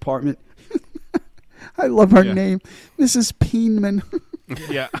landlady's apartment. I love her name, Mrs. Peenman.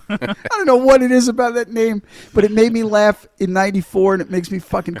 Yeah. I don't know what it is about that name, but it made me laugh in '94, and it makes me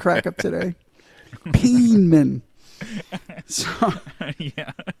fucking crack up today. Peenman. So,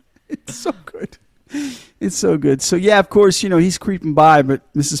 Yeah. it's so good. It's so good. So, yeah, of course, he's creeping by, but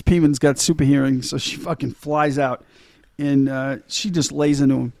Mrs. Peenman's got super hearing, so she fucking flies out, and she just lays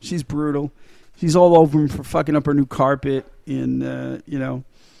into him. She's brutal. She's all over him for fucking up her new carpet, and,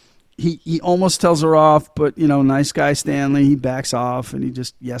 He almost tells her off, but, nice guy Stanley, he backs off, and he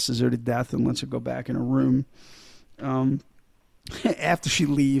just yeses her to death and lets her go back in her room. After she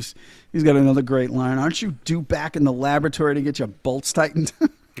leaves, he's got another great line. "Aren't you due back in the laboratory to get your bolts tightened?"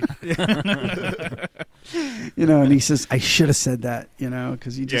 And he says, "I should have said that,"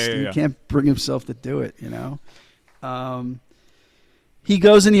 because he can't bring himself to do it, He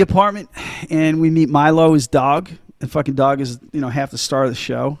goes in the apartment, and we meet Milo, his dog. The fucking dog is, half the star of the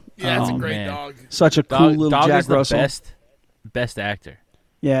show. Yeah, it's a Oh, great man. dog. Such a cool little Dog Jack is the Russell. best actor.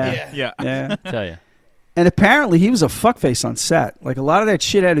 Yeah. Yeah. Yeah. I tell you. And apparently he was a fuckface on set. Like a lot of that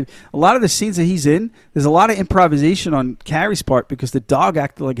shit a lot of the scenes that he's in, there's a lot of improvisation on Carrie's part because the dog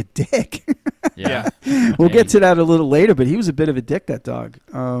acted like a dick. Yeah. We'll get to that a little later, but he was a bit of a dick, that dog.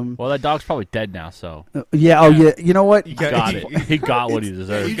 Well, that dog's probably dead now, so Yeah, you know what? he got it. He got what he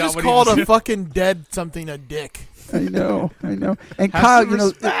deserved. You got just what he called a deserved. fucking dead something a dick. I know. And Have Kyle, some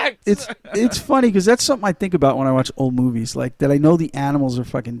respect. it's funny because that's something I think about when I watch old movies, like that I know the animals are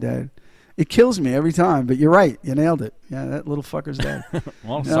fucking dead. It kills me every time, but you're right. You nailed it. Yeah, that little fucker's dead.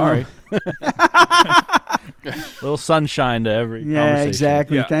 Well, sorry. Little sunshine to every conversation.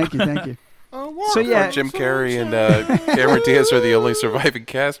 Exactly. Yeah. Thank you. So yeah, Jim Carrey and Cameron Diaz are the only surviving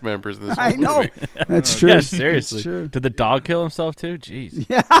cast members in this whole I know. movie. That's true. Yeah, seriously. That's true. Did the dog kill himself too? Jeez.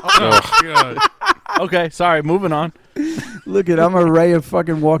 Yeah. God. Okay, sorry. Moving on. Look I'm a ray of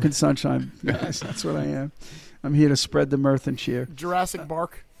fucking walking sunshine. Guys, that's what I am. I'm here to spread the mirth and cheer. Jurassic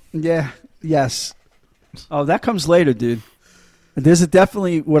Bark. Yeah. Yes. Oh, that comes later, dude. There's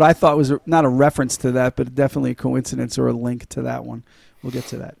definitely what I thought was not a reference to that, but definitely a coincidence or a link to that one. We'll get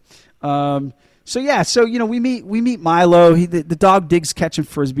to that. So we meet Milo. The dog digs catching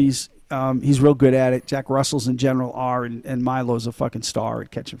frisbees. He's real good at it. Jack Russell's in general are, and Milo's a fucking star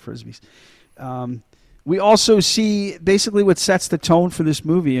at catching frisbees. We also see basically what sets the tone for this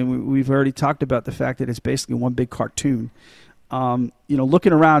movie, and we've already talked about the fact that it's basically one big cartoon.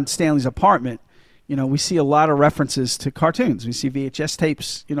 Looking around Stanley's apartment, we see a lot of references to cartoons. We see VHS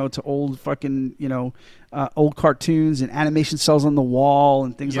tapes, to old fucking, old cartoons and animation cells on the wall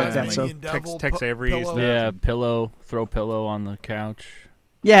and things like that. So Tex Avery used to Yeah, throw pillow on the couch.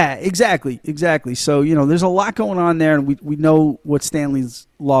 yeah, exactly. So, there's a lot going on there, and we know what Stanley's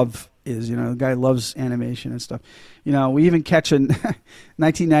love is. The guy loves animation and stuff. We even catch a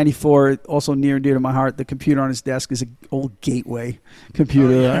 1994, also near and dear to my heart, the computer on his desk is an old Gateway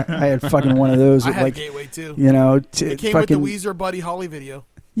computer. Oh, yeah. I had fucking one of those. I with had like, Gateway too. It It came fucking, with the Weezer Buddy Holly video.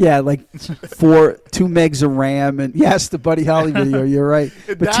 yeah, like 2 megs of RAM, and yes, the Buddy Holly video. You're right,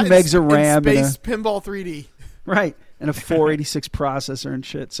 but 2 megs of RAM, and Space Pinball 3D. right, and a 486 processor and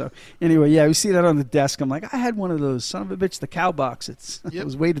shit. So anyway, yeah, we see that on the desk. I'm like, I had one of those. Son of a bitch, the cow box. I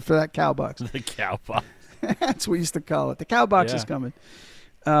was waiting for that cow box. The cow box. That's what we used to call it. The cow box is Yeah. coming.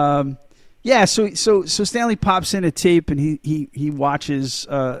 So Stanley pops in a tape and he watches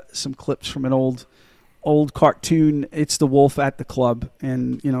some clips from an old cartoon. It's the wolf at the club,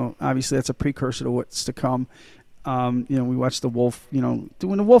 and obviously that's a precursor to what's to come. We watch the wolf, doing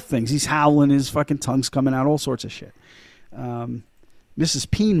the wolf things. He's howling, his fucking tongue's coming out, all sorts of shit. Mrs.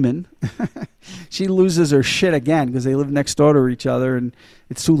 Peenman, she loses her shit again because they live next door to each other and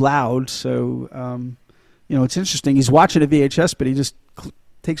it's too loud. So, it's interesting. He's watching a VHS, but he just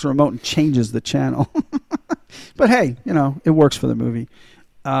takes a remote and changes the channel. But hey, it works for the movie.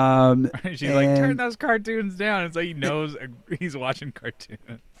 She's like, turn those cartoons down. It's like he knows he's watching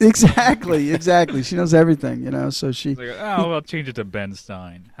cartoons. Exactly. She knows everything, so she... He's like, I'll change it to Ben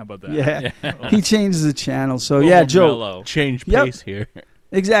Stein. How about that? Yeah. He changes the channel. So, yeah, Joe... Mellow. Change Yep. pace here.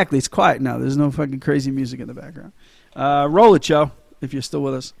 Exactly. It's quiet now. There's no fucking crazy music in the background. Roll it, Joe, if you're still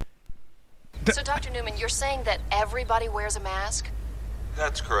with us. So, Dr. Newman, you're saying that everybody wears a mask?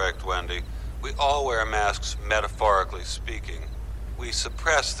 That's correct, Wendy. We all wear masks, metaphorically speaking. We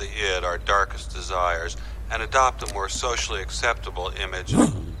suppress the id, our darkest desires, and adopt a more socially acceptable image.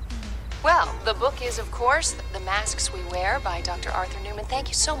 Well, the book is, of course, The Masks We Wear by Dr. Arthur Newman. Thank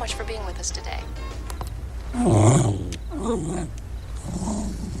you so much for being with us today.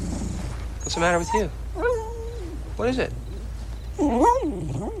 What's the matter with you? What is it?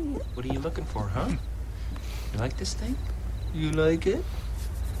 What are you looking for, huh? You like this thing? You like it?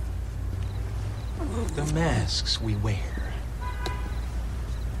 The masks we wear.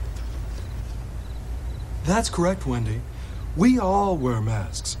 That's correct, Wendy. We all wear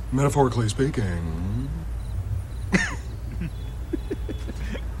masks, metaphorically speaking.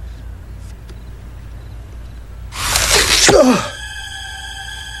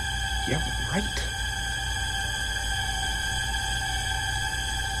 Yeah, right.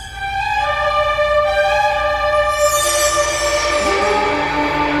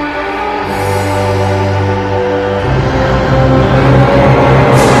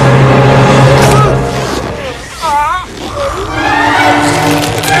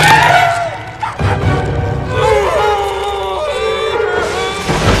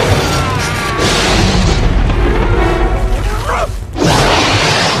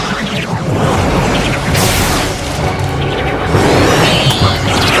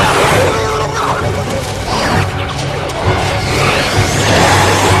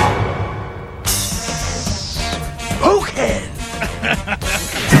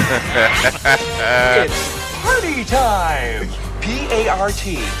 It's party time!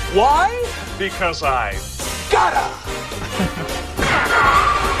 P-A-R-T. Why? Because I gotta!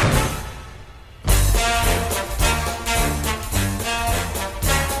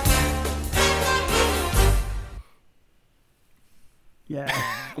 Yeah.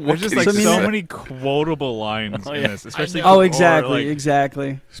 There's just like so many quotable lines in this, especially.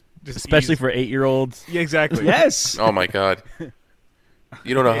 Exactly. Especially for 8-year-olds. Yeah, exactly. Yes. Oh my God.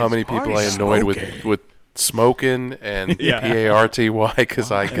 You don't know how many people I annoyed with smoking and P-A-R-T-Y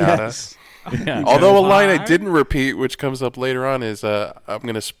because I gotta. Yes. Yeah. Although a line I didn't repeat, which comes up later on, is I'm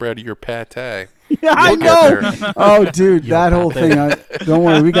going to spread your pate. Yeah, I know. Oh, dude, that whole thing. Don't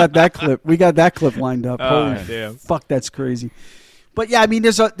worry, we got that clip. We got that clip lined up. Holy damn. fuck, that's crazy. But yeah, I mean,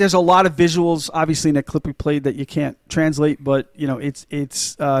 there's a lot of visuals, obviously, in that clip we played that you can't translate. But you know,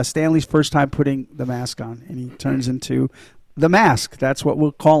 it's Stanley's first time putting the mask on, and he turns into the Mask. That's what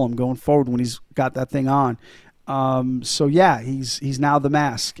we'll call him going forward when he's got that thing on. So yeah, he's now the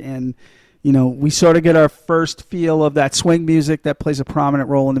Mask, and you know, we sort of get our first feel of that swing music that plays a prominent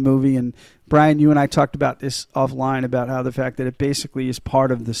role in the movie. And Brian, you and I talked about this offline about how the fact that it basically is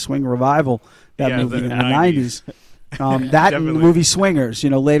part of the swing revival, that movie in the 90s. That and the movie Swingers,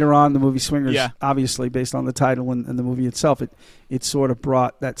 you know, later on the movie Swingers, obviously based on the title and the movie itself, it sort of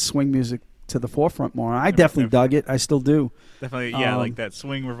brought that swing music to the forefront more. I definitely dug it. I still do. Definitely, like that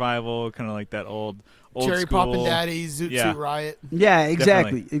swing revival, kind of like that old Cherry school. Poppin' Daddy, Zoot Suit Riot. Yeah,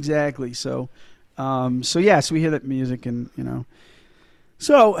 exactly. So we hear that music, and you know.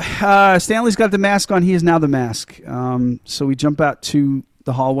 So Stanley's got the mask on. He is now the Mask. So we jump out to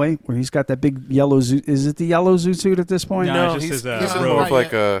the hallway where he's got that big yellow zoot. Is it the yellow zoot suit at this point? No, he's more of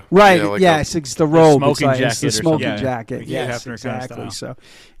like a it's the robe. It's the smoking jacket. Yeah, yes, exactly. Kind of so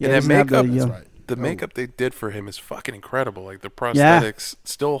and that makeup, the makeup they did for him is fucking incredible. Like the prosthetics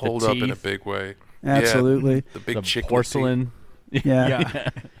still hold up in a big way. Absolutely. Yeah, the big chicken porcelain. Yeah.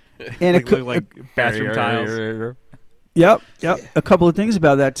 And like bathroom tiles. Yep. A couple of things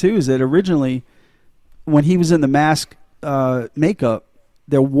about that too is that originally, when he was in the Mask makeup,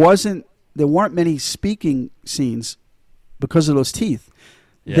 there weren't many speaking scenes because of those teeth.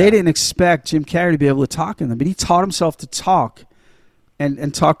 Yeah. They didn't expect Jim Carrey to be able to talk in them, but he taught himself to talk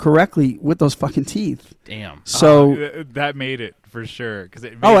and talk correctly with those fucking teeth. Damn. So that made it for sure because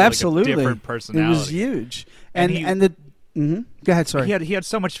it made absolutely. Like a different personality. It was huge. Go ahead. Sorry. He had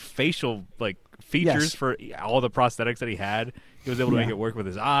so much facial features for all the prosthetics that he had. He was able to make it work with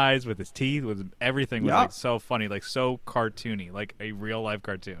his eyes, with his teeth, with everything. Was like so funny, like so cartoony, like a real life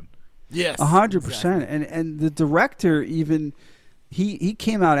cartoon. Yes, 100%. And the director even he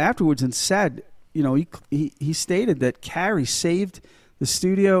came out afterwards and said, you know, he stated that Carrey saved the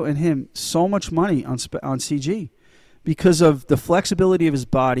studio and him so much money on CG because of the flexibility of his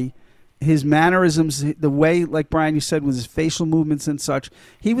body, his mannerisms, the way, like Brian, you said, with his facial movements and such.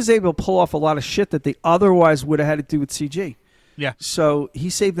 He was able to pull off a lot of shit that they otherwise would have had to do with CG. Yeah. So he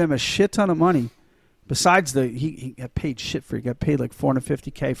saved them a shit ton of money. Besides he got paid shit for it. He got paid like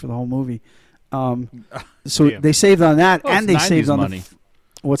 $450K for the whole movie. So they saved on that, and they saved on money.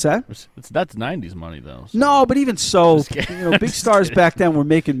 What's that? That's 90s money though. So. No, but even so, big stars back then were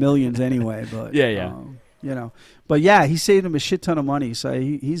making millions anyway. But yeah. But yeah, he saved him a shit ton of money. So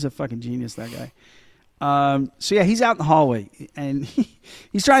he's a fucking genius, that guy. So yeah, he's out in the hallway, and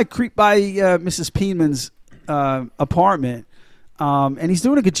he's trying to creep by Mrs. Peenman's apartment. And he's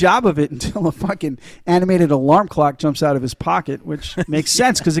doing a good job of it until a fucking animated alarm clock jumps out of his pocket, which makes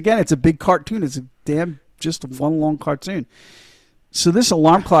sense because, again, it's a big cartoon. It's just one long cartoon. So this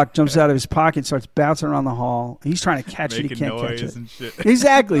alarm clock jumps out of his pocket and starts bouncing around the hall. He's trying to catch it. He can't catch it. And shit.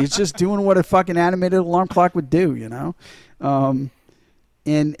 Exactly. It's just doing what a fucking animated alarm clock would do, you know? And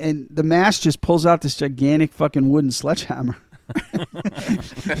the Mask just pulls out this gigantic fucking wooden sledgehammer.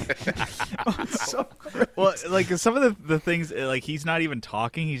 So great. Well, like some of the things, like he's not even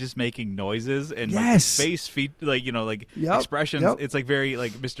talking; he's just making noises and like his feet, like expressions. Yep. It's like very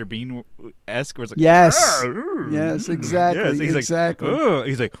like Mr. Bean-esque, where it's like yes, exactly. Yes, he's exactly. Like,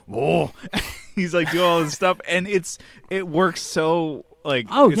 he's like, whoa, he's like doing all this stuff, and it works so. Like,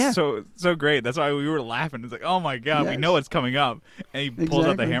 so great. That's why we were laughing. It's like, oh my god, we know what's coming up, and he pulls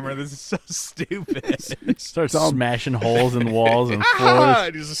out the hammer. This is so stupid. Starts smashing holes in walls and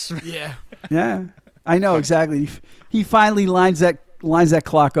floors. Yeah, I know exactly. He finally lines that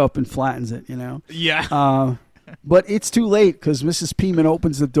clock up and flattens it. You know. Yeah. But it's too late because Mrs. Peeman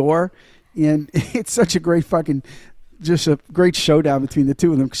opens the door, and it's such a great just a great showdown between the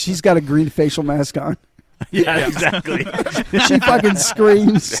two of them. 'Cause she's got a green facial mask on. Yeah, exactly. She fucking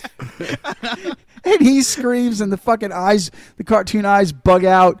screams. And he screams, and the fucking eyes, the cartoon eyes bug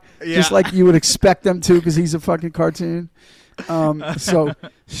out just like you would expect them to because he's a fucking cartoon. So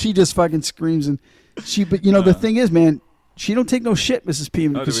she just fucking screams. But the thing is, man, she don't take no shit, Mrs.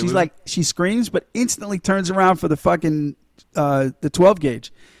 Peeman, because she's like, she screams, but instantly turns around for the fucking, the 12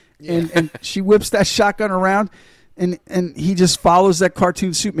 gauge. And she whips that shotgun around. and he just follows that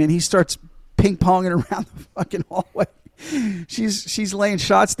cartoon suit, man. He starts ping-ponging around the fucking hallway. She's laying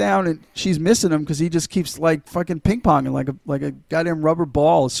shots down, and she's missing him because he just keeps like fucking ping-ponging like a goddamn rubber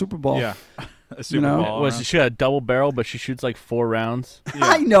ball, a super ball. Yeah. A super ball. Was she got a double barrel, but she shoots like 4 rounds. Yeah.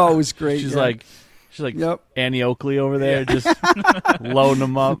 I know, it was great. She's like yep. Annie Oakley over there, just loading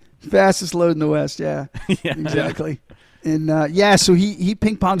them up. Fastest load in the West, yeah. Yeah. Exactly. And so he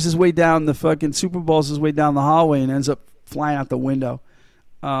ping pongs his way down the fucking Super Bowls his way down the hallway and ends up flying out the window.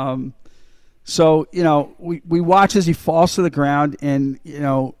 So we watch as he falls to the ground, and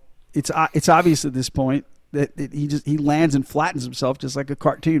it's obvious at this point that he lands and flattens himself just like a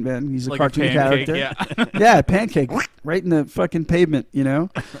cartoon, man. He's a like cartoon a pancake, character. Yeah, pancake right in the fucking pavement,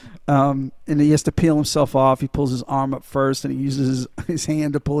 and he has to peel himself off. He pulls his arm up first, and he uses his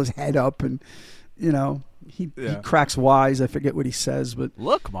hand to pull his head up, and he cracks wise. I forget what he says, but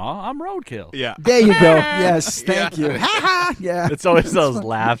look, Ma, I'm roadkill. Yeah, there you go. Yes, thank you. Yeah, it's always those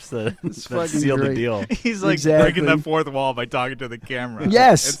laughs that seal the deal. He's like breaking the fourth wall by talking to the camera.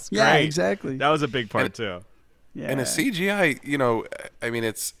 Yes, it's great. Yeah, exactly. That was a big part too. Yeah. And a CGI, I mean,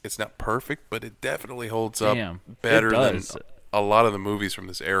 it's not perfect, but it definitely holds up better than a lot of the movies from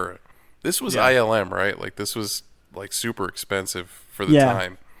this era. This was ILM, right? Like this was like super expensive for the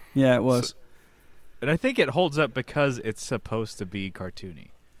time. Yeah, it was. And I think it holds up because it's supposed to be cartoony.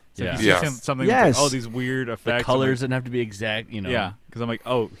 So yeah. Something like, these weird effects. The colors didn't have to be exact, Yeah, because I'm like,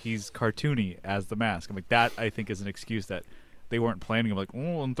 he's cartoony as the Mask. I'm like, that I think is an excuse that they weren't planning. I'm like,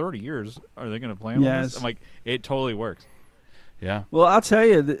 in 30 years, are they going to plan on this? I'm like, it totally works. Yeah. Well, I'll tell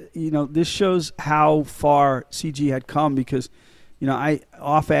you, this shows how far CG had come because, I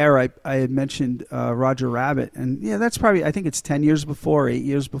off air I had mentioned Roger Rabbit, and that's probably, I think it's 10 years before, 8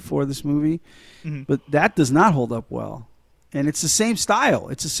 years before this movie, but that does not hold up well, and it's the same style.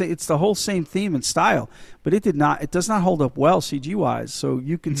 It's the whole same theme and style, but it does not hold up well CG wise. So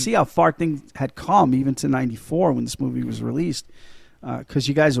you can see how far things had come even to '94 when this movie was released. Because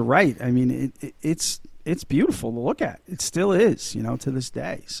you guys are right. I mean, it's beautiful to look at. It still is, to this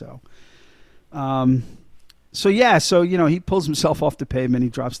day. So. So he pulls himself off the pavement. He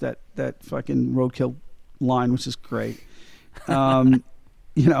drops that fucking roadkill line, which is great.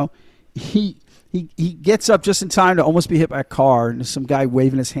 He gets up just in time to almost be hit by a car, and there's some guy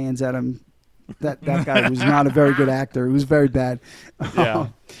waving his hands at him. That guy was not a very good actor. He was very bad. Yeah.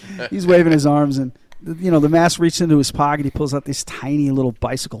 He's waving his arms, and the Mask reaches into his pocket. He pulls out this tiny little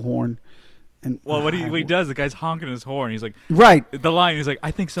bicycle horn. And what he does, the guy's honking his horn. He's like, right. The line is like,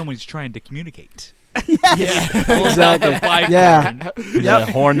 I think someone's trying to communicate. Exactly. The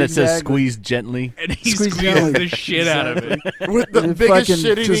horn that says "squeeze gently," and he squeezes the shit out of it with the biggest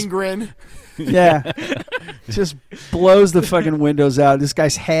shit-eating grin. Yeah, just blows the fucking windows out. This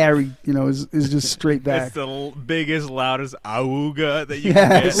guy's hair, is just straight back. It's the biggest, loudest auga that you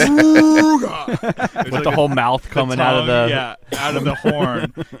yes. can get. With the whole mouth coming out of the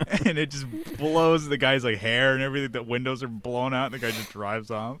horn, and it just blows the guy's like hair and everything. The windows are blown out, and the guy just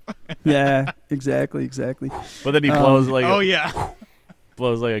drives off. Yeah, exactly. But then he blows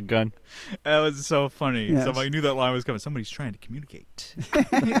blows like a gun. That was so funny. Yes. So I knew that line was coming. Somebody's trying to communicate.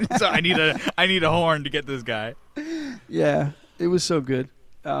 So I need a horn to get this guy. Yeah, it was so good.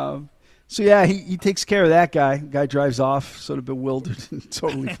 He takes care of that guy. The guy drives off, sort of bewildered and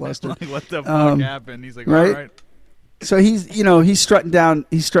totally flustered. Like, what the fuck happened? He's like, right? All right. So he's strutting down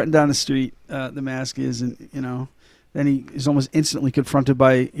the street. The Mask is, and then he is almost instantly confronted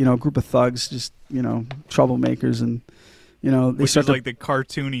by a group of thugs, just troublemakers, and they Which start is like the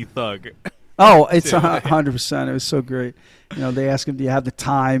cartoony thug. Oh, it's 100%. It was so great. They ask him, "Do you have the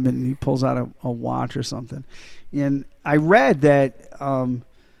time?" And he pulls out a watch or something. And I read that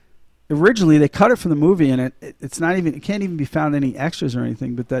originally they cut it from the movie, and it can't even be found any extras or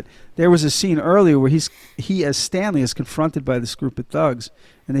anything. But that there was a scene earlier where he as Stanley is confronted by this group of thugs,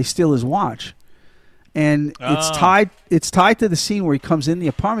 and they steal his watch. And it's tied to the scene where he comes in the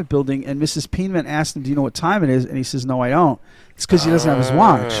apartment building, and Mrs. Peenman asks him, "Do you know what time it is?" And he says, "No, I don't." It's because he doesn't have his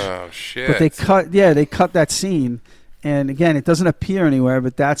watch. Oh shit! But they cut that scene, and again, it doesn't appear anywhere.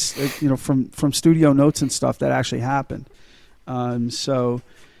 But that's from studio notes and stuff that actually happened. That's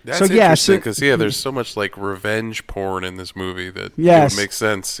interesting because there's so much like revenge porn in this movie that it would make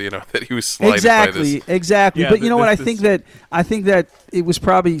sense, that he was slighted by this. Exactly. Yeah, but you know what? I think that it was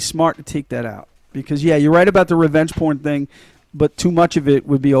probably smart to take that out. Because, you're right about the revenge porn thing, but too much of it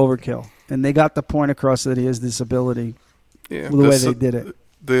would be overkill. And they got the point across that he has this ability with the way they did it.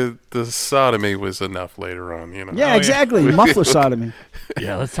 The sodomy was enough later on, Yeah, exactly. Muffler sodomy.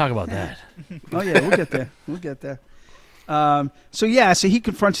 Yeah, let's talk about that. Oh, yeah, we'll get there. So he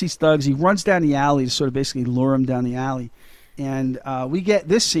confronts these thugs. He runs down the alley to sort of basically lure them down the alley. And we get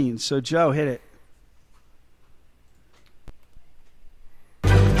this scene. So, Joe, hit it.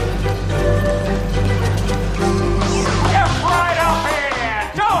 Get right up here!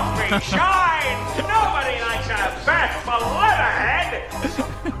 Don't be shy! Nobody likes a fat leatherhead!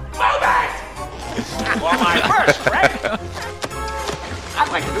 Move it! Well, my first friend, I'd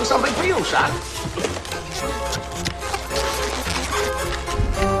like to do something for you, son.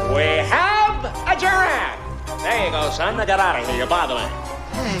 We have a giraffe. There you go, son. Now get out of here. You're bothering.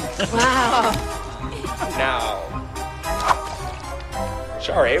 Wow. Now.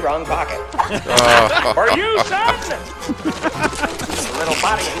 Sorry, wrong pocket. For you, son. A little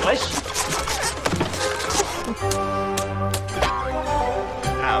body English.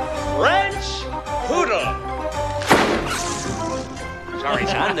 A French poodle. Sorry,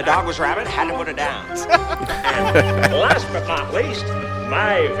 son. The dog was rabid. Had to put it down. And last but not least,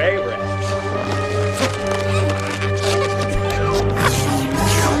 my favorite.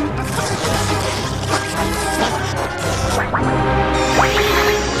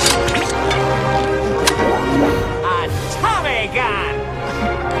 A Tommy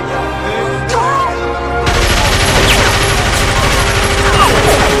gun!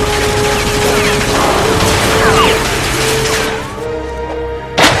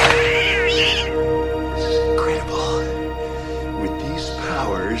 Incredible. With these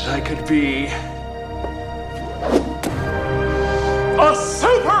powers, I could be A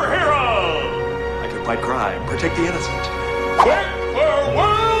superhero! I could fight crime, protect the innocent. Fight for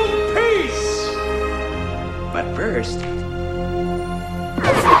world peace! But first,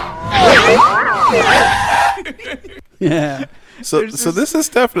 Yeah. So this is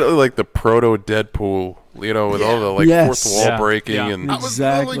definitely like the proto Deadpool, with all the fourth wall breaking and I was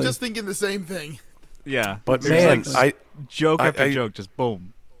literally just thinking the same thing. Yeah, But There's man, joke after joke, just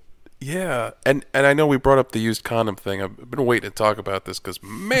boom. Yeah, and I know we brought up the used condom thing. I've been waiting to talk about this because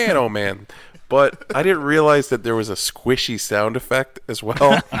man, oh man. But I didn't realize that there was a squishy sound effect as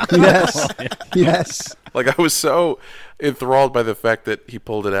well. Yes. Like I was so enthralled by the fact that he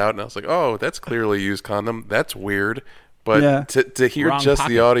pulled it out, and I was like, "Oh, that's clearly a used condom. That's weird." But to hear Wrong just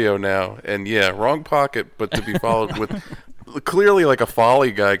pocket. the audio now, and wrong pocket, but to be followed with clearly like a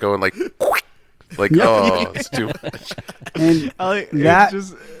Foley guy going like, oh, it's too much. And It's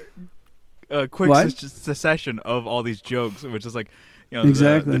just a quick succession of all these jokes, which is like,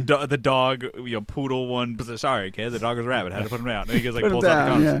 Exactly. the dog, poodle one. Sorry, kid, the dog was rabbit. Had to put him down. And he goes like Put him pulls out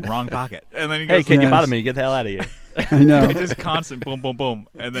the down, guns, wrong pocket, and then he goes, Hey, kid, you bother me. Get the hell out of here. I know. It's just constant boom, boom, boom,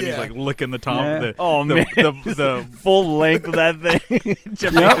 and then he's like licking the top. Yeah. The full length of that thing.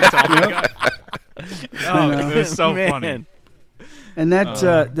 It was so funny. And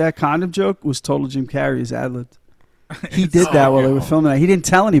that condom joke was total Jim Carrey's ad lib. He did that while they were filming it. He didn't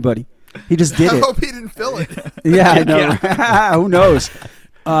tell anybody. He just did I it. hope he didn't fill it. Yeah, I know. Who knows?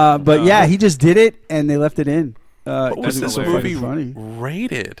 But he just did it, and they left it in. What was it this so movie funny.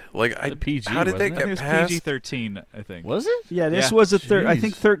 rated? Like PG, how did they wasn't it? get It was past? PG-13, I think. Was it? Yeah, this was a I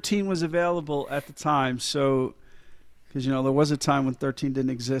think 13 was available at the time. So, because there was a time when 13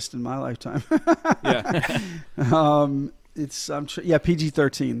 didn't exist in my lifetime. It's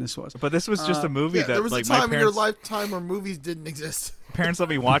PG-13. This was, but this was just a movie that there was like a time my in your parents, lifetime where movies didn't exist. parents let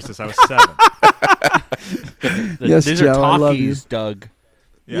me watch this. I was 7. Yes, These Joe, are I love you. talkies, Doug.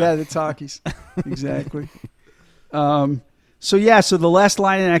 Yeah, the talkies. Exactly. So the last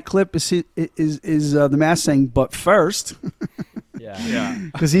line in that clip is the Mask saying, "But first," Yeah.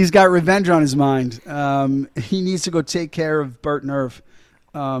 because he's got revenge on his mind. He needs to go take care of Bert and Irv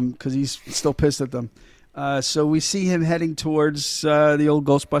because he's still pissed at them. So we see him heading towards the old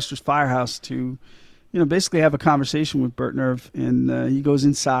Ghostbusters firehouse to, basically have a conversation with Bert and Irv. And he goes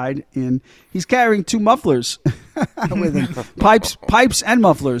inside, and he's carrying 2 mufflers with him. Pipes and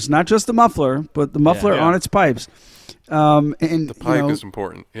mufflers. Not just the muffler, but the muffler on its pipes. And The pipe is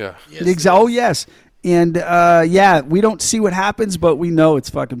important. Yeah. Yes. And we don't see what happens, but we know it's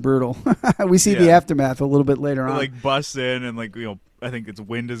fucking brutal. We see the aftermath a little bit later on. Like busts in and I think its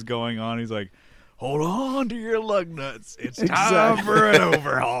wind is going on. He's like, hold on to your lug nuts. It's time for an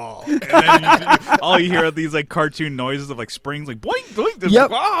overhaul. And then all you hear are these like cartoon noises of like springs, like boink, boink. There's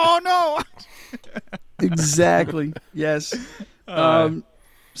Yep. like, oh no. Exactly. Yes. That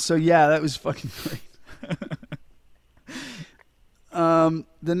was fucking great.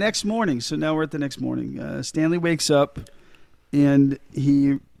 The next morning. So now we're at the next morning. Stanley wakes up, and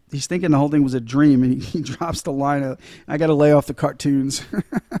he's thinking the whole thing was a dream, and he drops the line of, "I got to lay off the cartoons."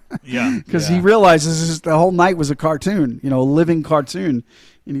 Because he realizes the whole night was a cartoon, a living cartoon,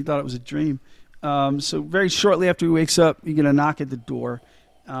 and he thought it was a dream. So very shortly after he wakes up, you get a knock at the door,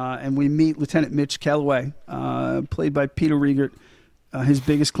 and we meet Lieutenant Mitch Kellaway, played by Peter Riegert. His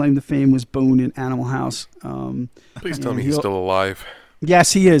biggest claim to fame was Boone in Animal House. Please tell me he's still alive.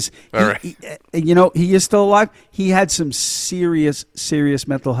 Yes, he is. All right. He is still alive. He had some serious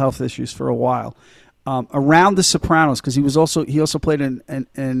mental health issues for a while. Around The Sopranos, because he also played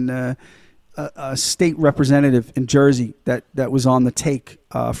a state representative in Jersey that was on the take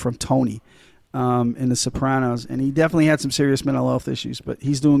from Tony in The Sopranos, and he definitely had some serious mental health issues. But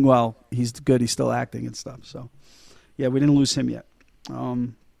he's doing well. He's good. He's still acting and stuff. So, yeah, we didn't lose him yet.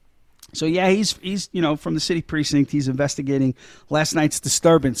 So yeah, he's from the city precinct. He's investigating last night's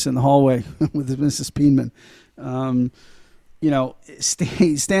disturbance in the hallway with Mrs. Peenman.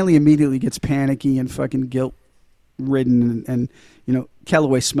 Stanley immediately gets panicky and fucking guilt-ridden, and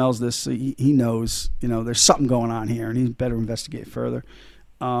Kellaway smells this, so he knows there's something going on here, and he better investigate further.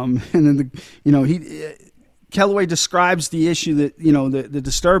 And then Kellaway describes the issue that the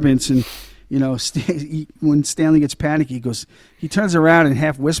disturbance, and when Stanley gets panicky, he turns around and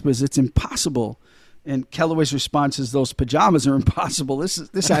half whispers, "It's impossible." And Kellaway's response is, "Those pajamas are impossible.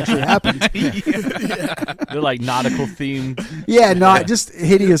 This actually happened." Yeah. They're like nautical themed. Yeah, just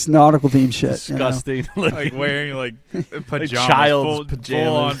hideous nautical themed shit. Disgusting. Like wearing pajamas, like child's pajamas.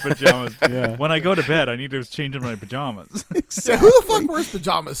 Full-on pajamas. Yeah. When I go to bed, I need to change into my pajamas. Yeah, who the fuck wears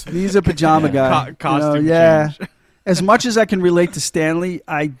pajamas? He's a pajama guy. Costume change. change. As much as I can relate to Stanley,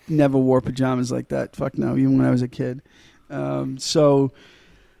 I never wore pajamas like that. Fuck no, even when I was a kid. So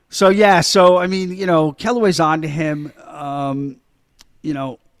I mean, Kellaway's on to him, and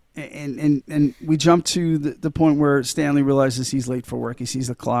we jump to the point where Stanley realizes he's late for work. He sees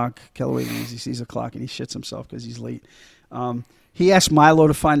the clock. Kellaway leaves. He sees the clock, and he shits himself because he's late. He asks Milo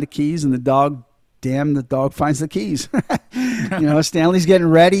to find the keys, and the dog finds the keys. Stanley's getting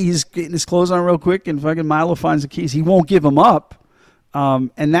ready. He's getting his clothes on real quick, and fucking Milo finds the keys. He won't give them up,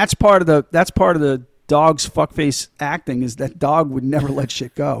 and that's part of the dog's fuckface acting, is that dog would never let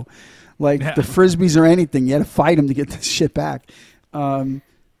shit go. The Frisbees or anything, you had to fight him to get this shit back.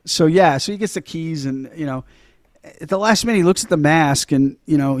 So he gets the keys, and at the last minute he looks at the mask, and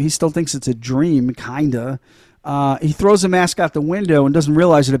he still thinks it's a dream, kinda. He throws the mask out the window and doesn't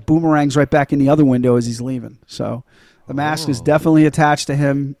realize that it boomerangs right back in the other window as he's leaving. So the mask is definitely attached to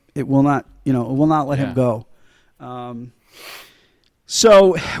him. It will not let him go.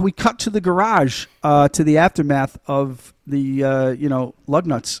 So we cut to the garage, to the aftermath of the lug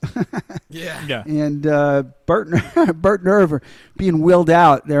nuts. Yeah. And Bert and Irv are being wheeled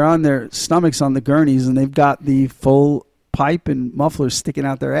out. They're on their stomachs on the gurneys, and they've got the full pipe and mufflers sticking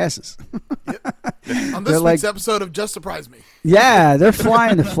out their asses. On this week's episode of Just Surprise Me. Yeah, they're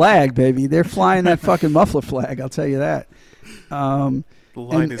flying the flag, baby. They're flying that fucking muffler flag, I'll tell you that. The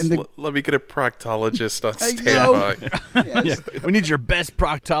line is, let me get a proctologist on standby. Yes. We need your best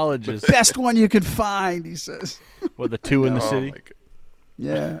proctologist. Best one you can find, he says. What, the two in the city?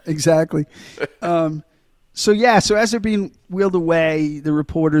 Yeah, exactly. So as they're being wheeled away, the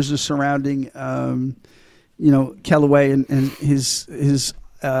reporters are surrounding, Kellaway and his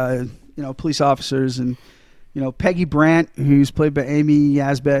police officers, and, Peggy Brandt, who's played by Amy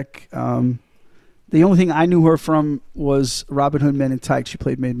Yazbek. The only thing I knew her from was Robin Hood Men in Tights. She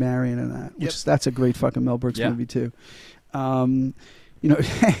played Maid Marian in that. That's a great fucking Mel Brooks movie too.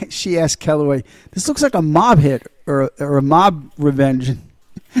 She asked Kellaway, "This looks like a mob hit or a mob revenge."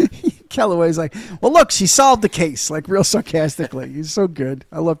 Kellaway's like, "Well, look, she solved the case," like real sarcastically. He's so good.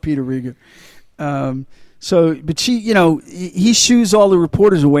 I love Peter Riegert. But she, he shoos all the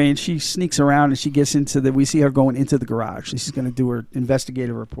reporters away, and she sneaks around, and she gets we see her going into the garage. She's going to do her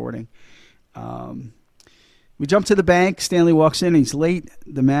investigative reporting. We jump to the bank. Stanley walks in. He's late.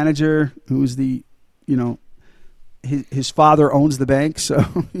 The manager, who's his father owns the bank, so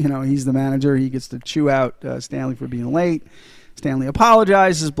he's the manager. He gets to chew out Stanley for being late. Stanley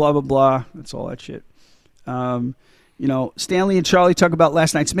apologizes. Blah blah blah. That's all that shit. Stanley and Charlie talk about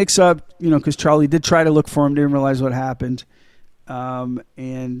last night's mix-up. Because Charlie did try to look for him, didn't realize what happened.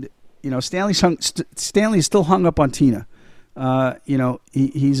 Stanley's still hung up on Tina.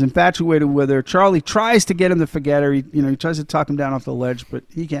 He's infatuated with her. Charlie tries to get him to forget her. He tries to talk him down off the ledge, but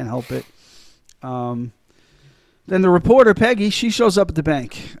he can't help it. Then the reporter, Peggy, she shows up at the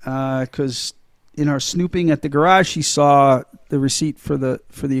bank because in her snooping at the garage, she saw the receipt for the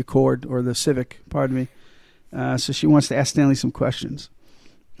Accord, or the Civic, pardon me. So she wants to ask Stanley some questions.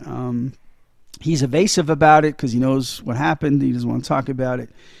 He's evasive about it because he knows what happened. He doesn't want to talk about it.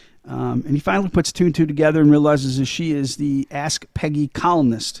 And he finally puts two and two together and realizes that she is the Ask Peggy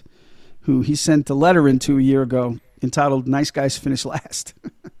columnist who he sent a letter into a year ago entitled "Nice Guys Finish Last."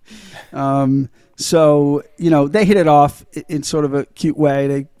 So, they hit it off in sort of a cute way.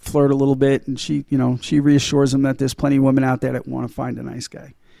 They flirt a little bit, and she reassures him that there's plenty of women out there that want to find a nice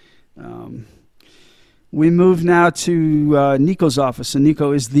guy. We move now to Nico's office, and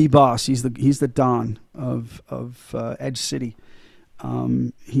Nico is the boss. He's the Don of Edge City.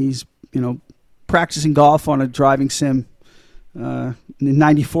 He's practicing golf on a driving sim. In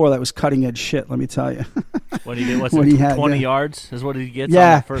 '94, that was cutting edge shit. Let me tell you. What he did? What's it? 20 yards is what he gets.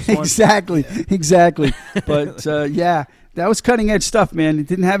 Yeah, on the first one? exactly. But that was cutting edge stuff, man. It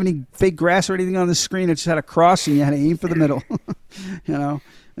didn't have any fake grass or anything on the screen. It just had a cross, and you had to aim for the middle. And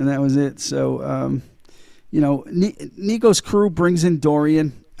that was it. So, Nico's crew brings in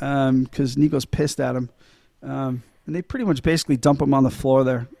Dorian because Nico's pissed at him, and they pretty much basically dump him on the floor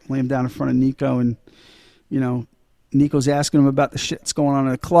there, lay him down in front of Nico, and Nico's asking him about the shit that's going on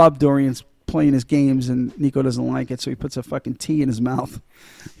in the club. Dorian's playing his games, and Nico doesn't like it, so he puts a fucking tea in his mouth.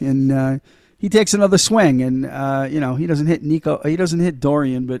 And he takes another swing, and, he doesn't hit Nico. He doesn't hit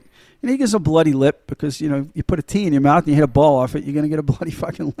Dorian, but he gets a bloody lip because, you put a tea in your mouth and you hit a ball off it, you're going to get a bloody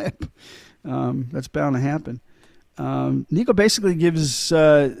fucking lip. That's bound to happen. Nico basically gives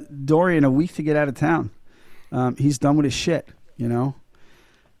Dorian a week to get out of town. He's done with his shit,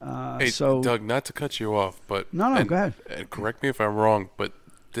 Hey, so, Doug, not to cut you off, but no, go ahead. And correct me if I'm wrong, but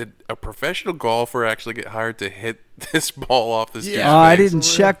did a professional golfer actually get hired to hit this ball off this dude's face? I didn't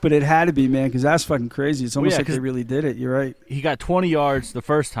check, but it had to be, man, because that's fucking crazy. It's almost like they really did it. You're right. He got 20 yards the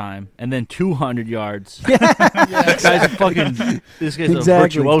first time, and then 200 yards. This guy's a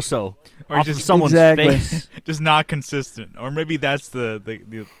virtuoso. Or off just of someone's face. Just not consistent. Or maybe that's the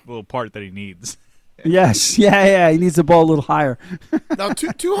little part that he needs. Yes, yeah. He needs the ball a little higher. Now,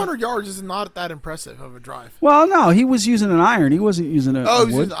 200 yards is not that impressive of a drive. Well, no, he was using an iron. He wasn't using a he was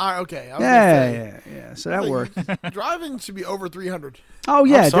wood. using the iron. Okay. Yeah. So that worked. Driving should be over 300. Oh,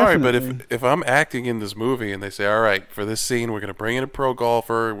 yeah, I'm sorry, definitely. but if I'm acting in this movie and they say, all right, for this scene, we're going to bring in a pro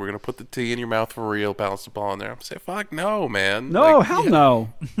golfer, we're going to put the tee in your mouth for real, bounce the ball in there. I'm say, fuck no, man. No, hell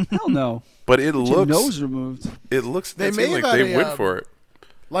no. Hell no. But it looks... your nose removed. It looks... They it may seems have like had they went for it.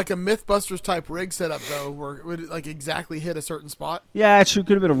 Like a Mythbusters type rig setup, though, where it would exactly hit a certain spot. Yeah, it could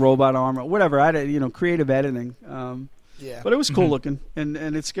have been a robot arm or whatever. I had creative editing. But it was cool looking, and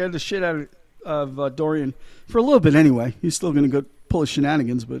it scared the shit out of Dorian for a little bit anyway. He's still going to go pull his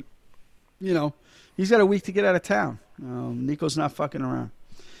shenanigans, but he's got a week to get out of town. Nico's not fucking around.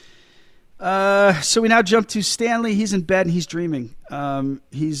 So we now jump to Stanley. He's in bed and he's dreaming.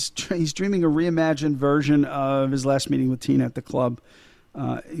 He's dreaming a reimagined version of his last meeting with Tina at the club.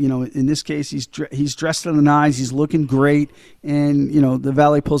 In this case, he's dressed to the nines. He's looking great, and the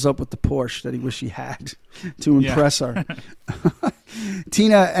valet pulls up with the Porsche that he wished he had to impress her.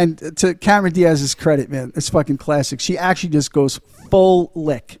 Tina, and to Cameron Diaz's credit, man, it's fucking classic. She actually just goes full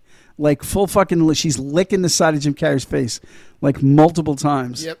lick, like full fucking lick. She's licking the side of Jim Carrey's face like multiple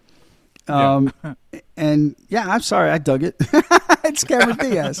times. Yep. And I'm sorry, I dug it. It's Cameron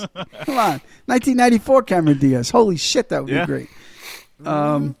Diaz. Come on, 1994 Cameron Diaz. Holy shit, that would be great.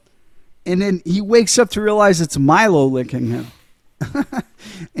 And then he wakes up to realize it's Milo licking him.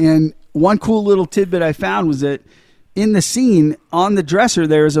 And one cool little tidbit I found was that in the scene on the dresser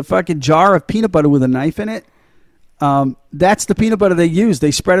there is a fucking jar of peanut butter with a knife in it. That's the peanut butter they used. They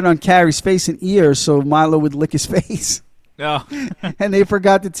spread it on Carrie's face and ears so Milo would lick his face. Oh. And they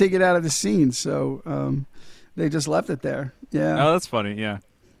forgot to take it out of the scene, so they just left it there. Yeah. Oh, that's funny. Yeah.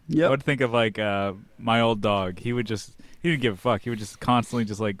 Yep. I would think of like my old dog. He didn't give a fuck. He would just constantly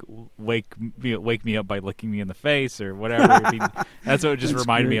just like wake me up by licking me in the face or whatever. That's what it just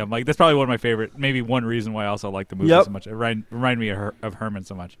reminded me of. Like that's probably one of my favorite. Maybe one reason why I also like the movie so much. It reminded me of Herman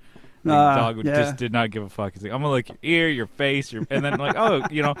so much. Like, dog just did not give a fuck. He's like, I'm gonna lick your ear, your face, and then like,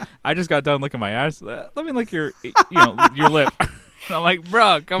 I just got done licking my ass. Let me lick your lip. I'm like,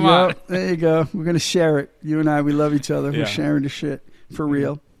 bro, come on. There you go. We're gonna share it. You and I, we love each other. We're sharing the shit for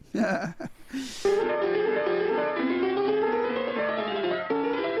real. Yeah.